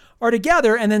are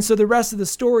together. And then so the rest of the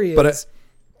story is.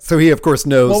 So he, of course,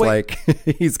 knows like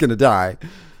he's going to die.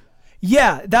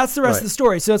 Yeah, that's the rest of the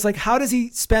story. So it's like, how does he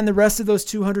spend the rest of those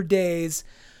 200 days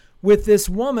with this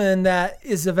woman that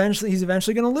he's eventually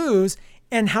going to lose?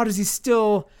 And how does he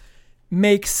still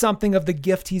make something of the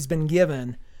gift he's been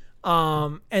given?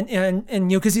 And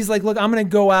because he's like, look, I'm going to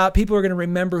go out. People are going to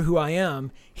remember who I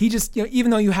am. He just,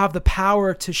 even though you have the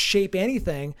power to shape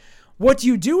anything, what do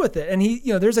you do with it? And he,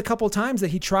 there's a couple of times that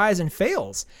he tries and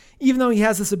fails, even though he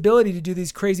has this ability to do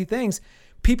these crazy things.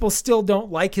 People still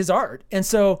don't like his art. And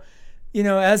so,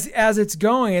 as it's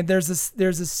going, and there's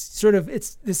this sort of,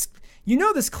 it's this,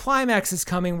 this climax is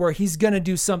coming where he's going to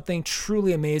do something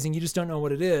truly amazing. You just don't know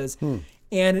what it is.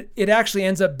 And it actually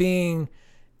ends up being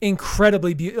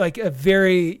incredibly like a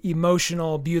very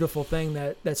emotional, beautiful thing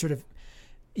that sort of,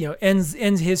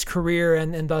 ends his career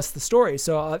and thus the story.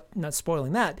 So I'm not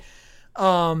spoiling that.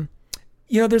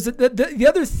 There's the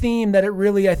other theme that it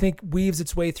really, I think, weaves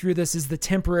its way through this is the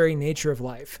temporary nature of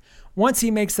life. Once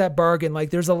he makes that bargain,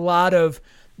 like there's a lot of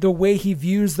the way he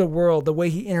views the world, the way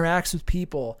he interacts with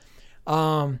people,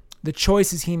 the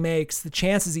choices he makes, the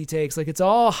chances he takes, like it's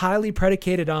all highly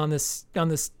predicated on this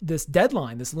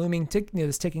deadline, this looming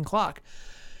this ticking clock.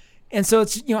 And so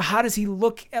it's, how does he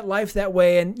look at life that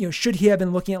way? And, should he have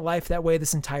been looking at life that way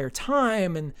this entire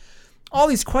time? And all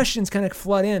these questions kind of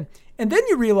flood in. And then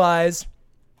you realize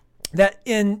that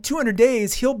in 200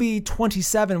 days, he'll be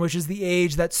 27, which is the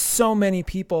age that so many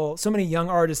young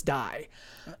artists die.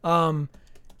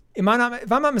 If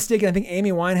I'm not mistaken, I think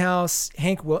Amy Winehouse,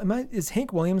 is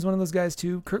Hank Williams one of those guys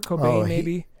too? Kurt Cobain,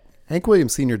 maybe? Hank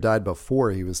Williams Sr. died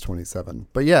before he was 27.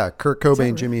 But yeah, Kurt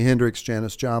Cobain, Jimi Hendrix,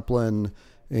 Janis Joplin,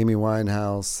 Amy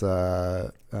Winehouse,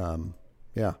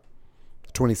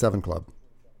 27 Club.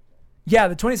 Yeah,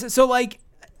 the 27. So like,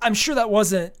 I'm sure that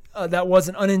wasn't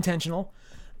unintentional.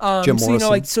 Jim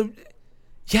Morrison.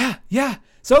 Yeah.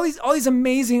 So all these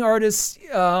amazing artists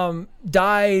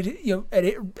died,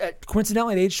 at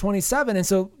coincidentally at age 27, and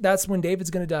so that's when David's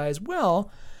going to die as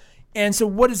well. And so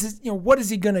what is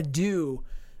he going to do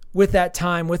with that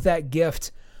time, with that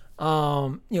gift,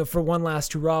 for one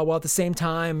last hurrah, while at the same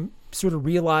time sort of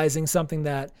realizing something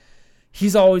that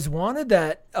he's always wanted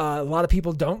that a lot of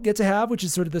people don't get to have, which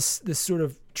is sort of this sort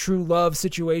of true love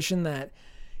situation that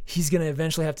he's going to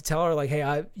eventually have to tell her, like,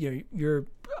 hey, you're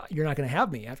not going to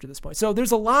have me after this point. So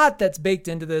there's a lot that's baked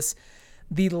into this.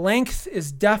 The length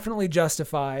is definitely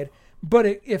justified, but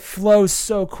it flows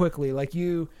so quickly. Like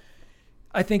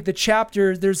I think the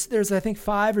chapters, there's I think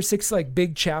 5 or 6 like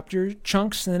big chapter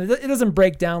chunks, and it doesn't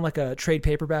break down like a trade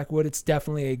paperback would. It's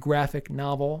definitely a graphic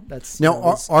novel. That's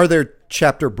now. Are there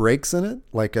chapter breaks in it,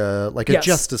 like a yes.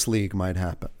 Justice League might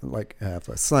happen, like have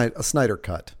a Snyder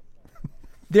cut?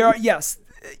 There are yes,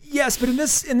 but in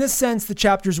this sense, the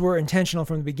chapters were intentional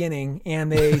from the beginning, and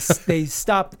they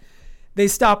stopped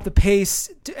the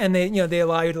pace, and they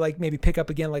allow you to like maybe pick up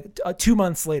again like 2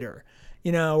 months later.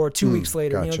 Or 2 weeks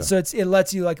later, gotcha. So it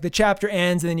lets you, like, the chapter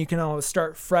ends and then you can always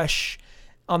start fresh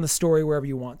on the story wherever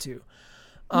you want to.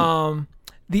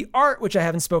 The art, which I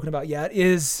haven't spoken about yet,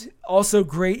 is also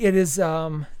great. It is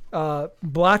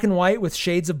black and white with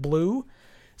shades of blue.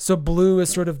 So blue is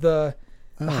sort of the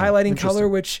highlighting color,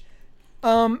 which,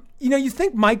 you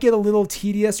think might get a little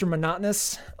tedious or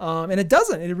monotonous. And it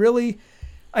doesn't. It really,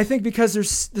 I think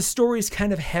because the story is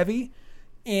kind of heavy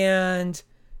and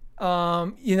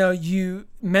you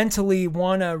mentally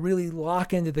want to really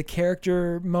lock into the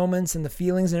character moments and the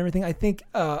feelings and everything. I think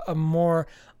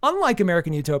unlike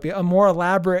American Utopia, a more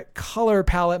elaborate color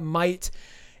palette might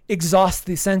exhaust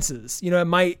the senses. It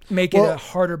might make it a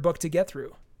harder book to get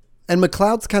through. And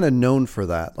McCloud's kind of known for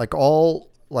that. Like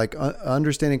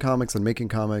understanding comics and making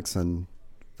comics, and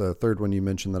the third one you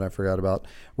mentioned that I forgot about,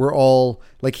 we're all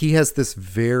like, he has this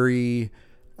very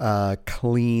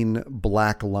clean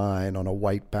black line on a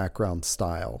white background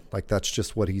style. Like that's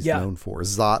just what he's known for.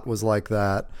 Zot was like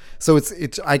that. So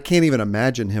it's I can't even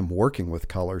imagine him working with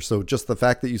color. So just the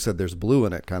fact that you said there's blue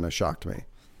in it kind of shocked me.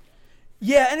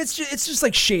 Yeah, and it's just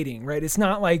like shading, right? It's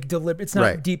not like deliberate. It's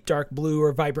not deep dark blue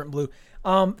or vibrant blue.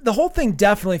 The whole thing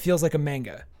definitely feels like a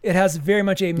manga. It has very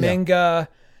much a manga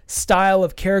style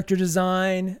of character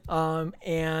design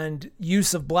and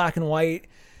use of black and white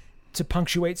to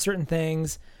punctuate certain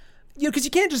things. Because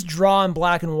you can't just draw in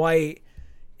black and white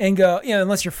and go,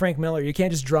 unless you're Frank Miller, you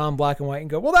can't just draw in black and white and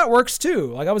go, well, that works too.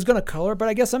 Like I was going to color, but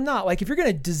I guess I'm not. Like if you're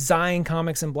going to design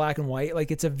comics in black and white,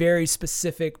 like it's a very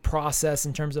specific process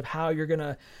in terms of how you're going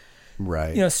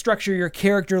to, structure your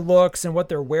character looks and what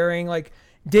they're wearing. Like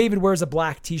David wears a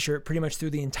black t-shirt pretty much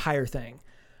through the entire thing.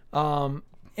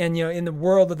 And, in the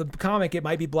world of the comic, it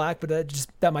might be black, but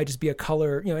that might just be a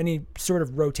color, any sort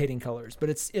of rotating colors. But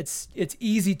it's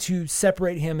easy to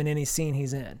separate him in any scene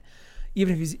he's in,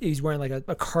 even if he's wearing like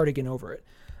a cardigan over it.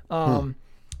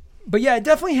 But yeah, it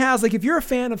definitely has, like, if you're a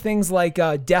fan of things like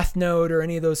Death Note or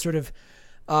any of those sort of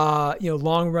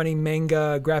long running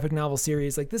manga graphic novel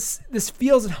series, like this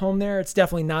feels at home there. It's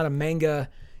definitely not a manga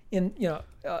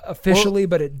officially,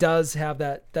 but it does have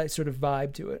that sort of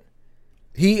vibe to it.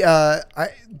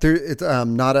 It's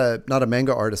not a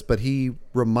manga artist, but he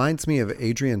reminds me of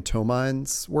Adrian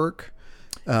Tomine's work.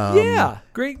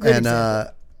 Great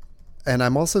example. And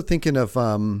I'm also thinking of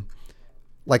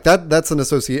like that's an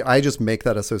associate. I just make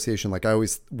that association. Like I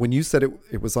always, when you said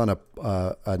it was on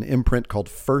an imprint called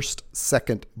First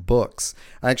Second Books,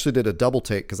 I actually did a double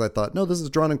take because I thought, no, this is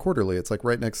Drawn and Quarterly. It's like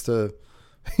right next to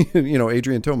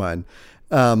Adrian Tomine.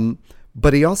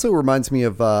 But he also reminds me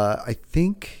of I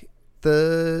think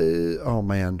who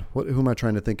am I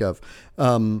trying to think of?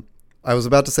 I was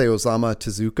about to say Osamu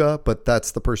Tezuka, but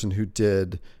that's the person who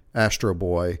did Astro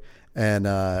Boy. And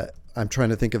I'm trying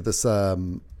to think of this. I'll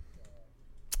come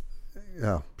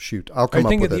up with it. Are you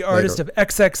thinking of the artist of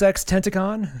XXX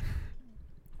Tentacon?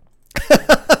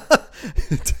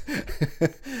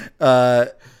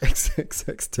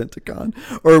 XXX Tentacon,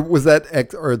 or was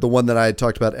that or the one that I had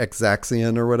talked about,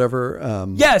 Xaxian or whatever?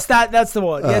 Yes, that's the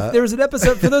one. Yeah, there was an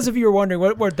episode. For those of you who are wondering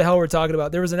what the hell we're talking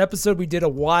about, there was an episode we did a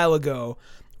while ago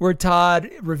where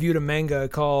Todd reviewed a manga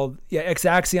called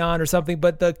Xaxion or something.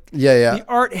 But the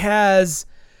art has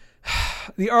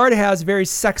very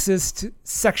sexist,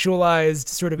 sexualized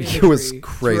sort of imagery. It was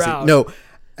crazy. Throughout. No.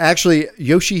 Actually,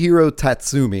 Yoshihiro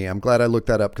Tatsumi, I'm glad I looked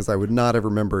that up because I would not have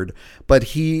remembered, but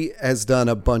he has done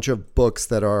a bunch of books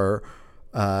that are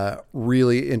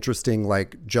really interesting,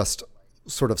 like just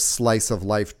sort of slice of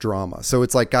life drama. So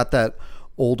it's like got that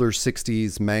older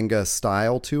 60s manga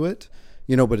style to it,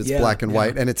 but it's black and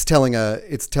white, and it's telling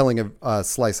a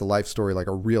slice of life story, like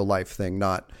a real life thing,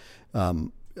 not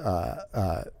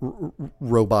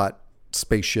robot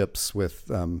spaceships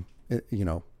with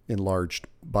enlarged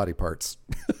body parts.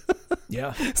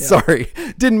 Yeah. Sorry,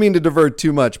 didn't mean to divert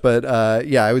too much, but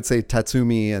I would say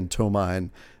Tatsumi and Tomine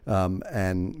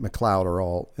and McCloud are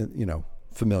all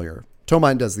familiar.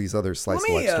 Tomine does these other slice of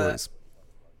life stories.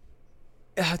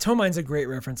 Tomine's a great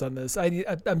reference on this.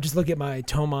 I'm just looking at my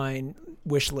Tomine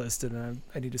wish list, and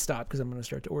I need to stop because I'm going to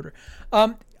start to order.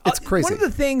 It's crazy. One of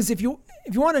the things, if you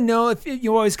want to know, if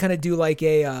you always kind of do like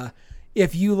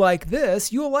if you like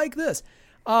this, you'll like this.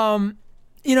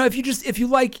 If you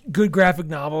like good graphic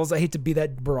novels, I hate to be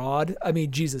that broad. I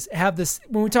mean, Jesus, have this,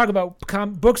 when we talk about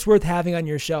books worth having on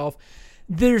your shelf,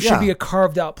 there should be a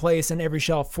carved out place on every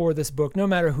shelf for this book, no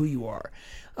matter who you are.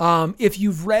 If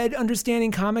you've read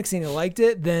Understanding Comics and you liked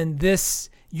it, then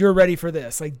you're ready for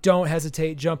this. Like, don't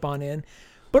hesitate, jump on in.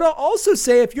 But I'll also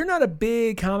say, if you're not a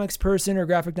big comics person or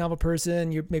graphic novel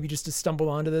person, you're maybe just to stumble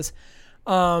onto this.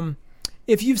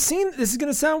 If you've seen, this is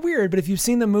going to sound weird, but if you've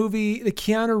seen the movie, the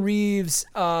Keanu Reeves,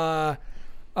 Charlize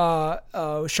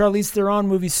Theron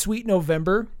movie, Sweet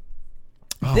November,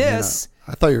 I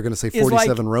thought you were going to say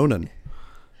 47 Ronin.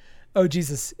 Oh,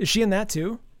 Jesus. Is she in that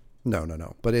too?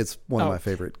 No. But it's one of my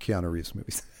favorite Keanu Reeves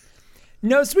movies.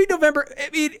 No, Sweet November.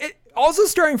 I mean, also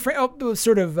starring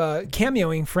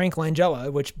cameoing Frank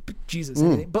Langella, which Jesus.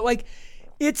 But like,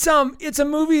 it's a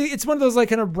movie. It's one of those like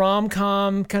kind of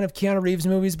rom-com kind of Keanu Reeves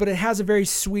movies, but it has a very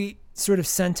sweet sort of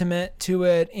sentiment to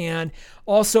it, and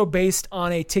also based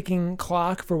on a ticking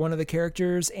clock for one of the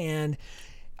characters, and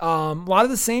a lot of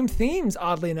the same themes,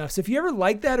 oddly enough. So if you ever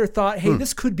liked that or thought, hey,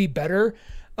 this could be better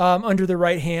under the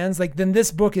right hands, like then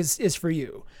this book is for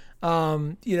you.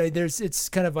 It's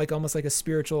kind of like almost like a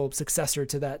spiritual successor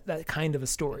to that kind of a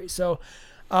story. So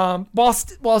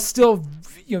while still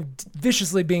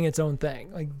viciously being its own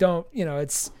thing, like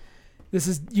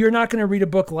you're not going to read a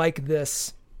book like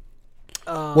this.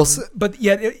 But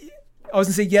yet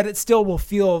it still will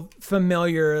feel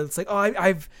familiar. It's like, oh,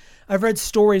 I've read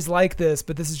stories like this,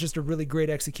 but this is just a really great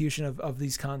execution of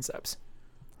these concepts.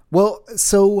 Well,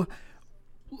 so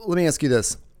let me ask you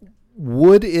this.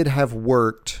 Would it have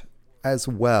worked as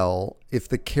well if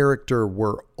the character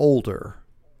were older?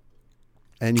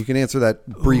 And you can answer that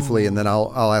briefly, and then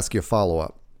I'll ask you a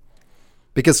follow-up.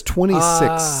 Because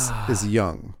 26 is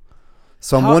young.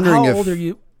 So I'm wondering how old are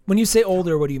you? When you say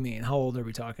older, what do you mean? How old are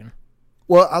we talking?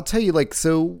 Well, I'll tell you,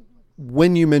 so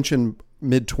when you mentioned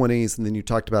mid-20s, and then you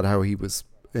talked about how he was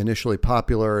initially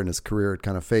popular and his career had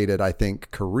kind of faded, I think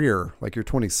like you're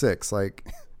 26,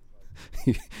 like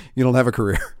you don't have a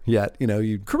career yet.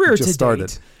 You just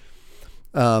started.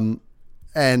 So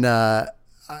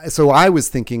I was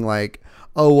thinking like,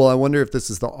 oh, well, I wonder if this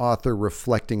is the author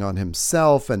reflecting on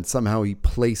himself and somehow he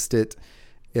placed it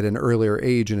at an earlier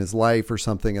age in his life or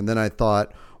something. And then I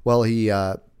thought, well,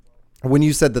 when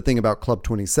you said the thing about Club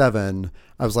 27,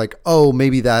 I was like, oh,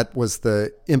 maybe that was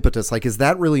the impetus. Like, is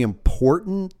that really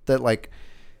important that, like,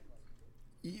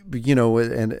 you know,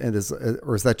 and is,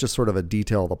 or is that just sort of a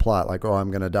detail of the plot? Like, oh,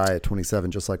 I'm going to die at 27,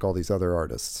 just like all these other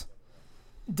artists.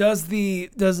 Does the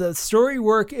story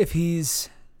work if he's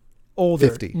older?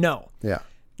 50. No. Yeah.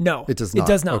 No. It does not. It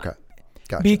does not. Okay.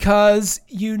 Gotcha. Because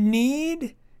you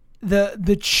need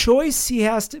the choice he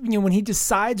has to, you know, when he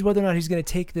decides whether or not he's going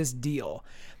to take this deal.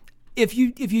 If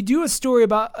you do a story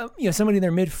about somebody in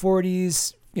their mid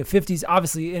 40s, 50s,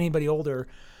 obviously anybody older,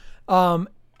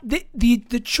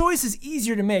 the choice is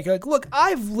easier to make. Like, look,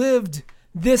 I've lived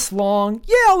this long.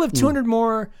 Yeah, I'll live 200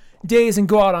 more days and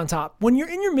go out on top. When you're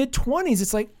in your mid 20s,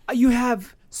 it's like you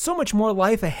have so much more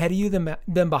life ahead of you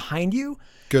than behind you.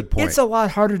 Good point. It's a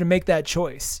lot harder to make that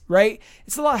choice, right?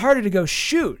 It's a lot harder to go,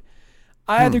 shoot,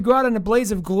 I either go out in a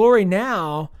blaze of glory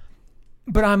now,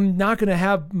 but I'm not going to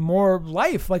have more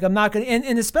life. Like, I'm not going to,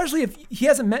 and especially if he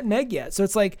hasn't met Meg yet. So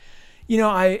it's like,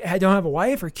 I don't have a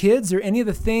wife or kids or any of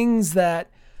the things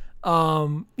that,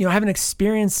 I haven't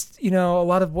experienced, a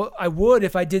lot of what I would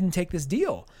if I didn't take this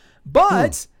deal.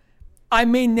 But I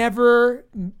may never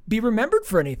be remembered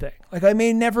for anything. Like, I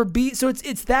may never be. So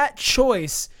it's that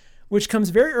choice, which comes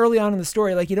very early on in the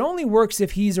story. Like, it only works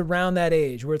if he's around that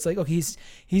age where it's like, okay,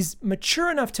 he's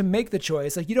mature enough to make the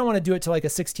choice. Like, you don't want to do it to like a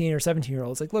 16 or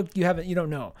 17-year-old. It's like, look, you don't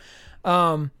know.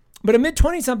 But a mid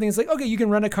 20 something, it's like, okay, you can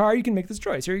rent a car, you can make this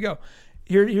choice. Here you go.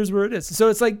 Here's where it is. So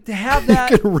it's like to have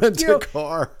that. You can rent a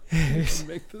car. You can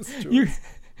make this choice.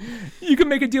 You can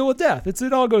make a deal with death.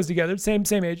 It all goes together. Same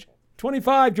age.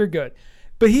 25, you're good.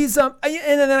 But he's and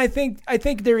then I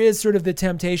think there is sort of the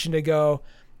temptation to go,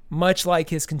 much like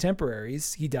his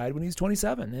contemporaries, he died when he was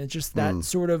 27. And it's just that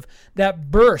sort of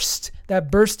that burst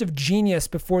of genius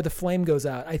before the flame goes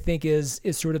out, I think is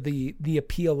sort of the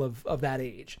appeal of that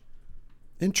age.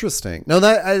 Interesting. No,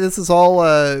 this is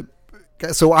all.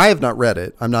 So I have not read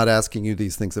it. I'm not asking you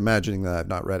these things, imagining that I've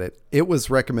not read it. It was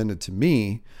recommended to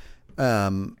me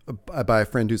by a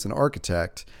friend who's an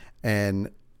architect,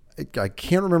 and I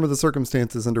can't remember the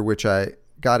circumstances under which I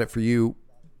got it for you.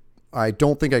 I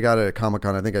don't think I got it at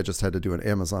Comic-Con. I think I just had to do an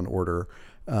Amazon order.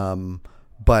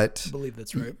 But I believe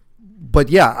that's right. But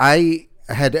yeah, I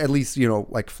had at least,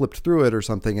 like flipped through it or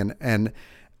something. And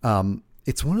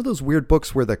it's one of those weird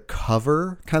books where the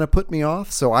cover kind of put me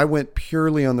off. So I went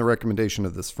purely on the recommendation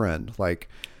of this friend. Like,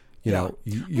 you're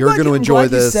going to enjoy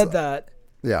this. You said that.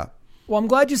 Yeah. Well, I'm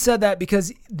glad you said that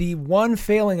because the one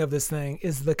failing of this thing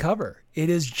is the cover. It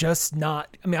is just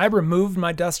not. I mean, I removed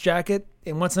my dust jacket,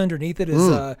 and what's underneath it is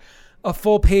a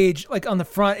full page. Like on the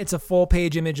front, it's a full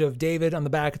page image of David. On the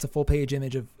back, it's a full page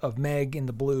image of Meg in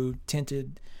the blue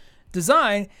tinted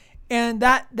design. And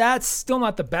that's still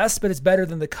not the best, but it's better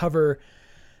than the cover.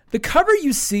 The cover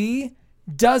you see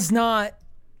does not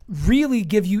really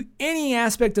give you any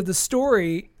aspect of the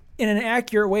story in an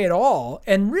accurate way at all,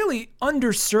 and really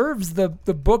underserves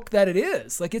the book that it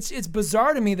is. Like, it's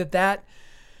bizarre to me that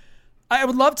I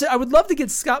would love to get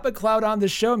Scott McCloud on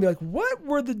this show and be like, what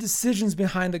were the decisions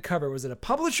behind the cover? Was it a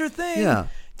publisher thing? Yeah.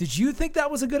 Did you think that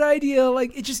was a good idea?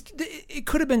 Like, it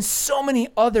could have been so many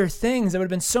other things that would have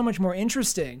been so much more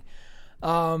interesting.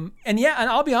 And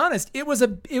I'll be honest,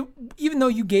 even though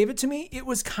you gave it to me, it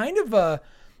was kind of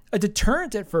a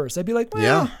deterrent at first. I'd be like, well,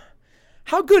 yeah.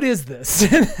 How good is this?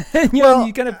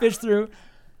 You kind of fish through.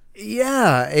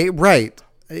 Yeah, right.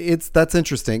 That's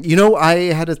interesting.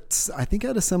 I think I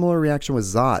had a similar reaction with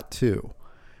Zot too,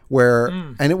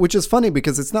 which is funny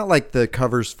because it's not like the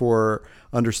covers for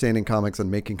Understanding Comics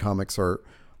and Making Comics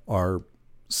are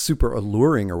super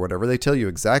alluring or whatever. They tell you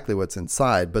exactly what's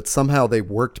inside, but somehow they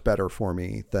worked better for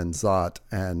me than Zot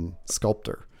and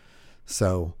Sculptor.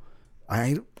 So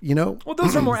well,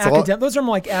 those are more academic. Those are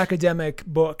more like academic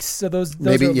books. So those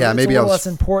maybe I was less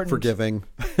important. Forgiving.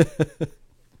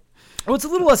 Well, it's a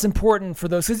little less important for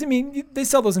those because they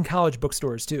sell those in college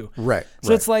bookstores too. Right.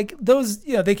 So it's like those.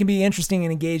 They can be interesting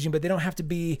and engaging, but they don't have to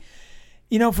be.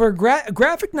 For a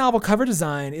graphic novel cover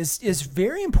design is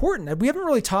very important. We haven't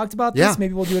really talked about this. Yeah.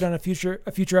 Maybe we'll do it on a future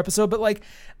episode. But like,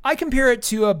 I compare it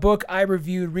to a book I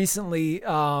reviewed recently,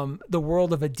 The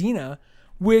World of Adina,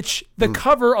 which the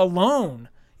cover alone,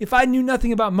 if I knew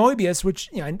nothing about Moebius, which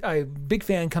I'm a big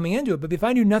fan coming into it, but if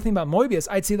I knew nothing about Moebius,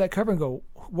 I'd see that cover and go,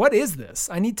 what is this?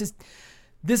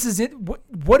 This is it.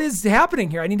 What is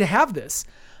happening here? I need to have this.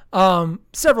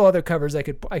 Several other covers I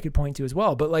could point to as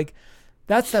well, but like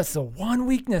that's the one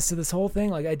weakness of this whole thing.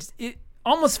 Like it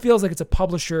almost feels like it's a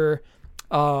publisher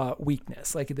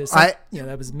weakness. Like this, that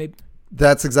was maybe.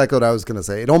 That's exactly what I was going to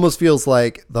say. It almost feels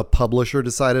like the publisher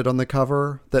decided on the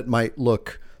cover that might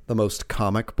look the most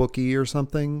comic booky or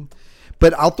something.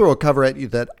 But I'll throw a cover at you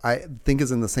that I think is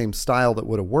in the same style that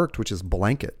would have worked, which is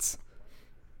Blankets.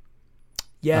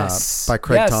 Yes. By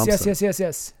Craig Thompson.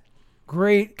 Yes.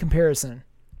 Great comparison.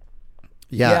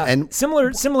 Yeah. And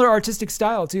similar artistic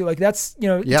style too. Like that's,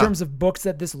 in terms of books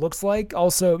that this looks like,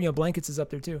 also, Blankets is up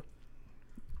there too.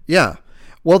 Yeah.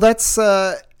 Well, that's,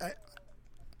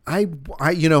 I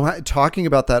talking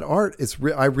about that art,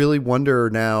 I really wonder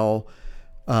now,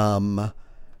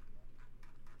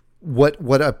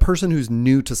 what a person who's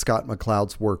new to Scott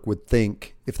McCloud's work would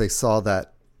think if they saw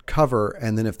that cover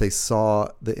and then if they saw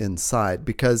the inside,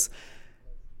 because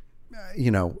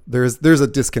there's a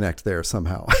disconnect there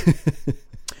somehow.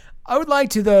 I would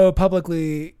like to, though,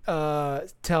 publicly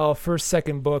tell First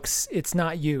Second Books it's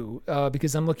not you,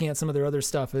 because I'm looking at some of their other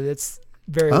stuff. It's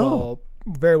very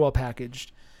well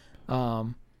packaged.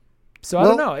 So I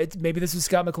don't know. Maybe this was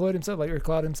Scott McCloud himself, or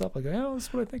Cloud himself. Like, this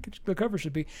is what I think the cover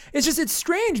should be. It's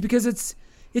strange because it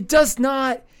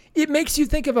makes you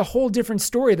think of a whole different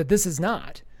story that this is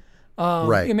not.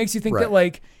 Right. It makes you think that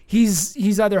like he's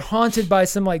either haunted by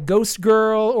some like ghost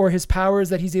girl, or his powers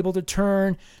that he's able to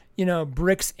turn,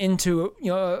 bricks into,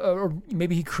 or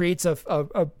maybe he creates a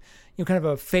kind of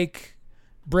a fake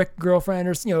brick girlfriend,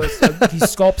 or he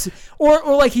sculpts, or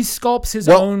like he sculpts his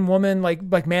own woman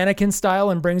like mannequin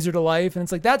style and brings her to life, and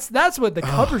it's like that's what the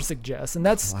cover suggests, and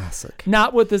that's classic.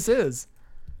 Not what this is.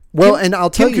 Well, and I'll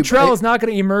tell you, Cattrall is not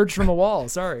going to emerge from a wall.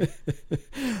 Sorry.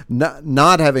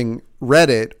 Not having read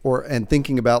it and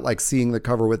thinking about like seeing the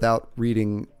cover without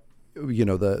reading,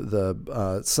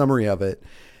 the summary of it.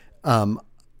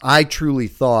 I truly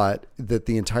thought that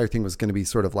the entire thing was going to be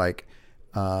sort of like,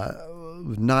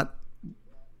 not,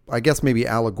 I guess maybe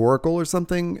allegorical or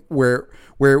something, where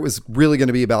it was really going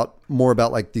to be more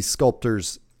about like the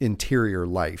sculptor's interior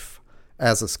life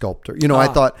as a sculptor. I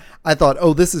thought,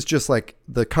 oh, this is just like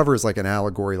the cover is like an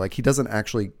allegory. Like he doesn't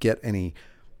actually get any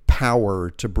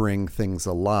power to bring things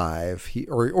alive,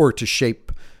 or to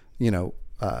shape,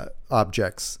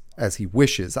 objects as he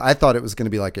wishes. I thought it was going to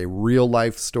be like a real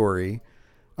life story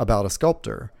about a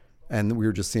sculptor, and we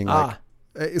were just seeing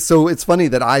so it's funny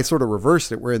that I sort of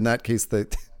reversed it, where in that case the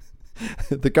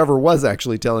cover was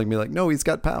actually telling me like, no, he's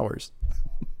got powers.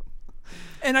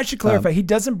 And I should clarify, he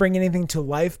doesn't bring anything to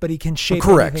life, but he can shape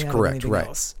anything out of anything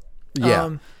else.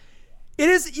 Yeah. It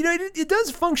is, it does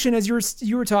function, as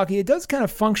you were talking, it does kind of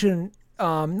function,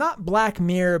 not Black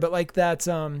Mirror, but like that,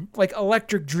 like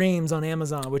Electric Dreams on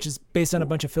Amazon, which is based on a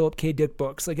bunch of Philip K. Dick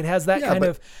books. Like it has that kind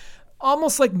of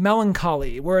almost like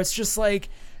melancholy, where it's just like,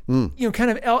 kind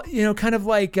of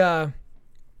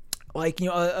like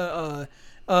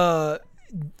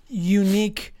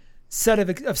unique set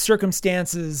of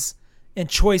circumstances and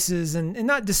choices, and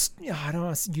not I don't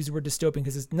want to use the word dystopian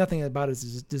because nothing about it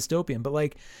is dystopian, but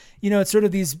like, it's sort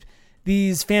of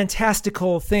these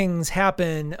fantastical things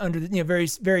happen under very,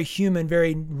 very human,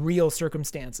 very real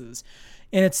circumstances.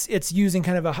 And it's using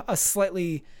kind of a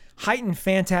slightly heightened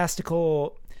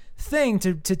fantastical thing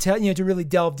to tell, to really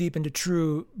delve deep into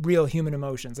true, real human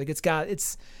emotions. Like I don't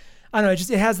know, it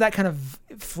has that kind of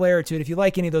flair to it. If you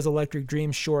like any of those Electric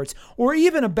Dreams shorts, or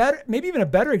even a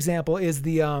better example is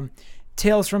the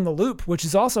Tales from the Loop, which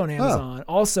is also on Amazon,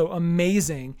 also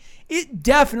amazing. It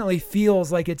definitely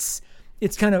feels like it's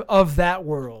kind of that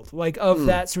world, like of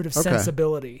that sort of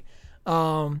sensibility,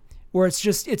 where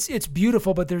it's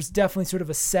beautiful, but there's definitely sort of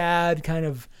a sad kind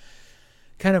of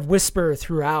whisper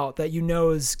throughout that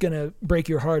is going to break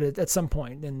your heart at some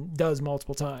point, and does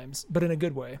multiple times, but in a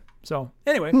good way. So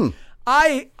anyway,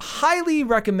 I highly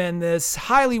recommend this.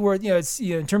 Highly worth, it's,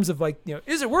 in terms of like,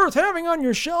 is it worth having on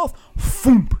your shelf?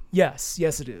 Foomp. Yes,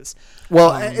 it is.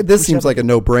 Well, this seems like a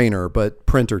no-brainer, but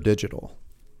print or digital?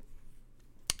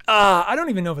 I don't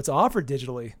even know if it's offered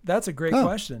digitally. That's a great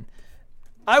question.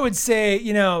 I would say,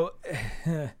 you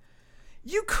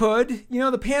could,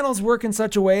 the panels work in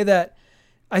such a way that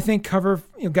I think cover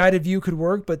guided view could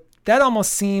work, but that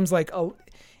almost seems like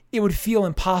it would feel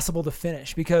impossible to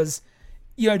finish, because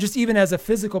just even as a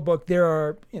physical book, there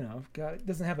are it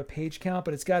doesn't have a page count,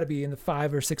 but it's got to be in the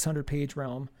 500 or 600 page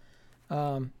realm.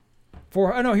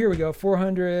 Here we go,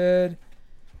 400.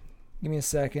 Give me a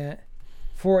second.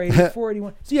 480,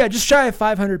 481. So yeah, just shy of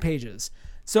 500 pages.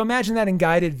 So imagine that in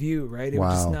guided view, right? It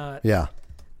was just not. Yeah.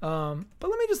 But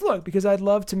let me just look, because I'd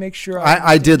love to make sure.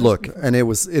 I did look, and it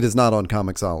is not on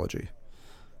Comixology.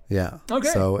 Yeah. Okay.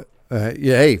 So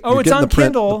hey, it's on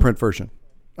Kindle, the print version.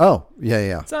 Oh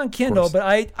yeah. It's on Kindle, but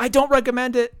I don't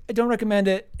recommend it.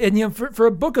 And for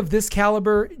a book of this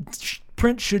caliber,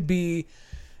 print should be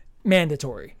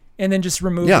mandatory, and then just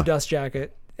remove the dust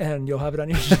jacket, and you'll have it on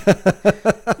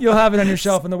your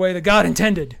shelf in the way that God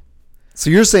intended. So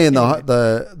you're saying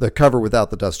the cover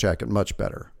without the dust jacket much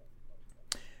better?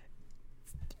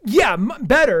 Yeah,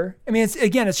 better. I mean,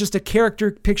 it's just a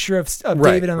character picture of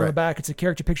David, and on the back, it's a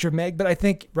character picture of Meg. But I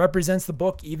think represents the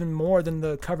book even more than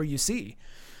the cover you see.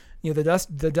 You know,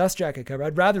 the dust jacket cover.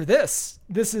 I'd rather this.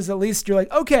 This is at least you're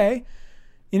like, okay,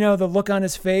 you know, the look on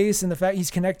his face and the fact he's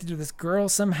connected to this girl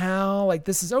somehow. Like,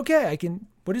 this is okay. I can.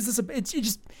 What is this? It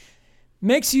just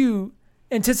makes you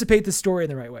anticipate the story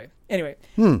in the right way. Anyway,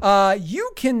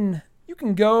 you can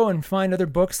go and find other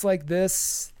books like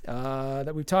this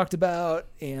that we've talked about,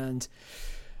 and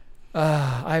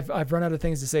I've run out of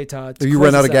things to say, Todd. You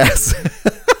run out of gas.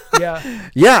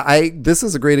 Yeah. This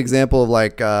is a great example of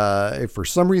like if for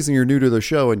some reason you're new to the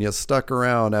show and you stuck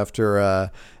around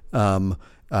after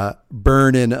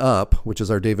Burnin' Up, which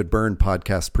is our David Byrne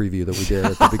podcast preview that we did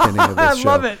at the beginning of this show.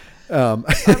 I love it.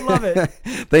 I love it.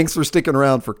 Thanks for sticking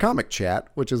around for Comic Chat,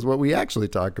 which is what we actually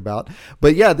talk about.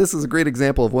 But yeah, this is a great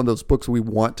example of one of those books we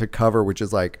want to cover, which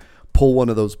is like pull one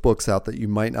of those books out that you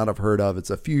might not have heard of. It's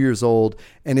a few years old,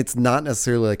 and it's not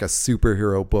necessarily like a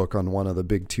superhero book on one of the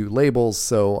big two labels.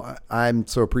 So I'm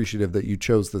so appreciative that you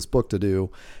chose this book to do.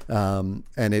 And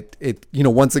it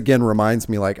once again reminds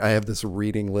me, like, I have this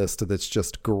reading list that's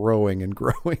just growing and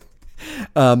growing.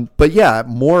 But yeah,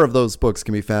 more of those books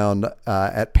can be found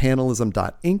at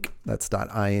panelism.inc. That's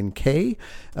 .ink.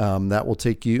 That will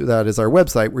take you, that is our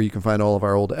website where you can find all of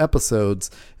our old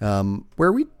episodes,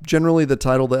 where we generally, the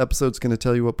title of the episode is going to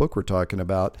tell you what book we're talking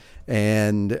about.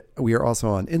 And we are also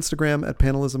on Instagram at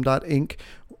panelism.inc.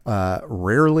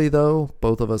 Rarely, though,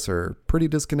 both of us are pretty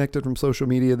disconnected from social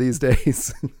media these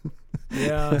days.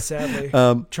 Yeah, sadly.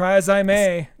 Try as I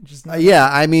may.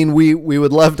 I mean, we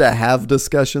would love to have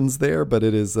discussions there, but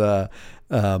it is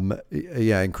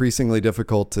increasingly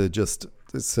difficult to just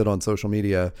sit on social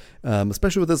media,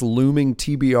 especially with this looming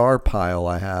TBR pile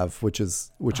I have, which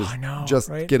is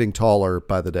getting taller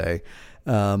by the day.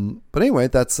 But anyway,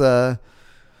 that's The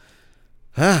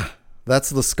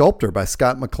Sculptor by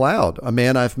Scott McCloud, a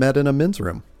man I've met in a men's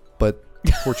room, but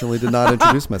fortunately did not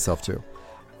introduce myself to.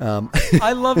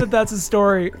 I love that that's a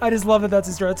story. I just love that that's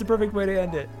a story. That's a perfect way to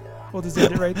end it. We'll just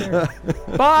end it right there.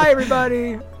 Bye,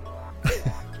 everybody.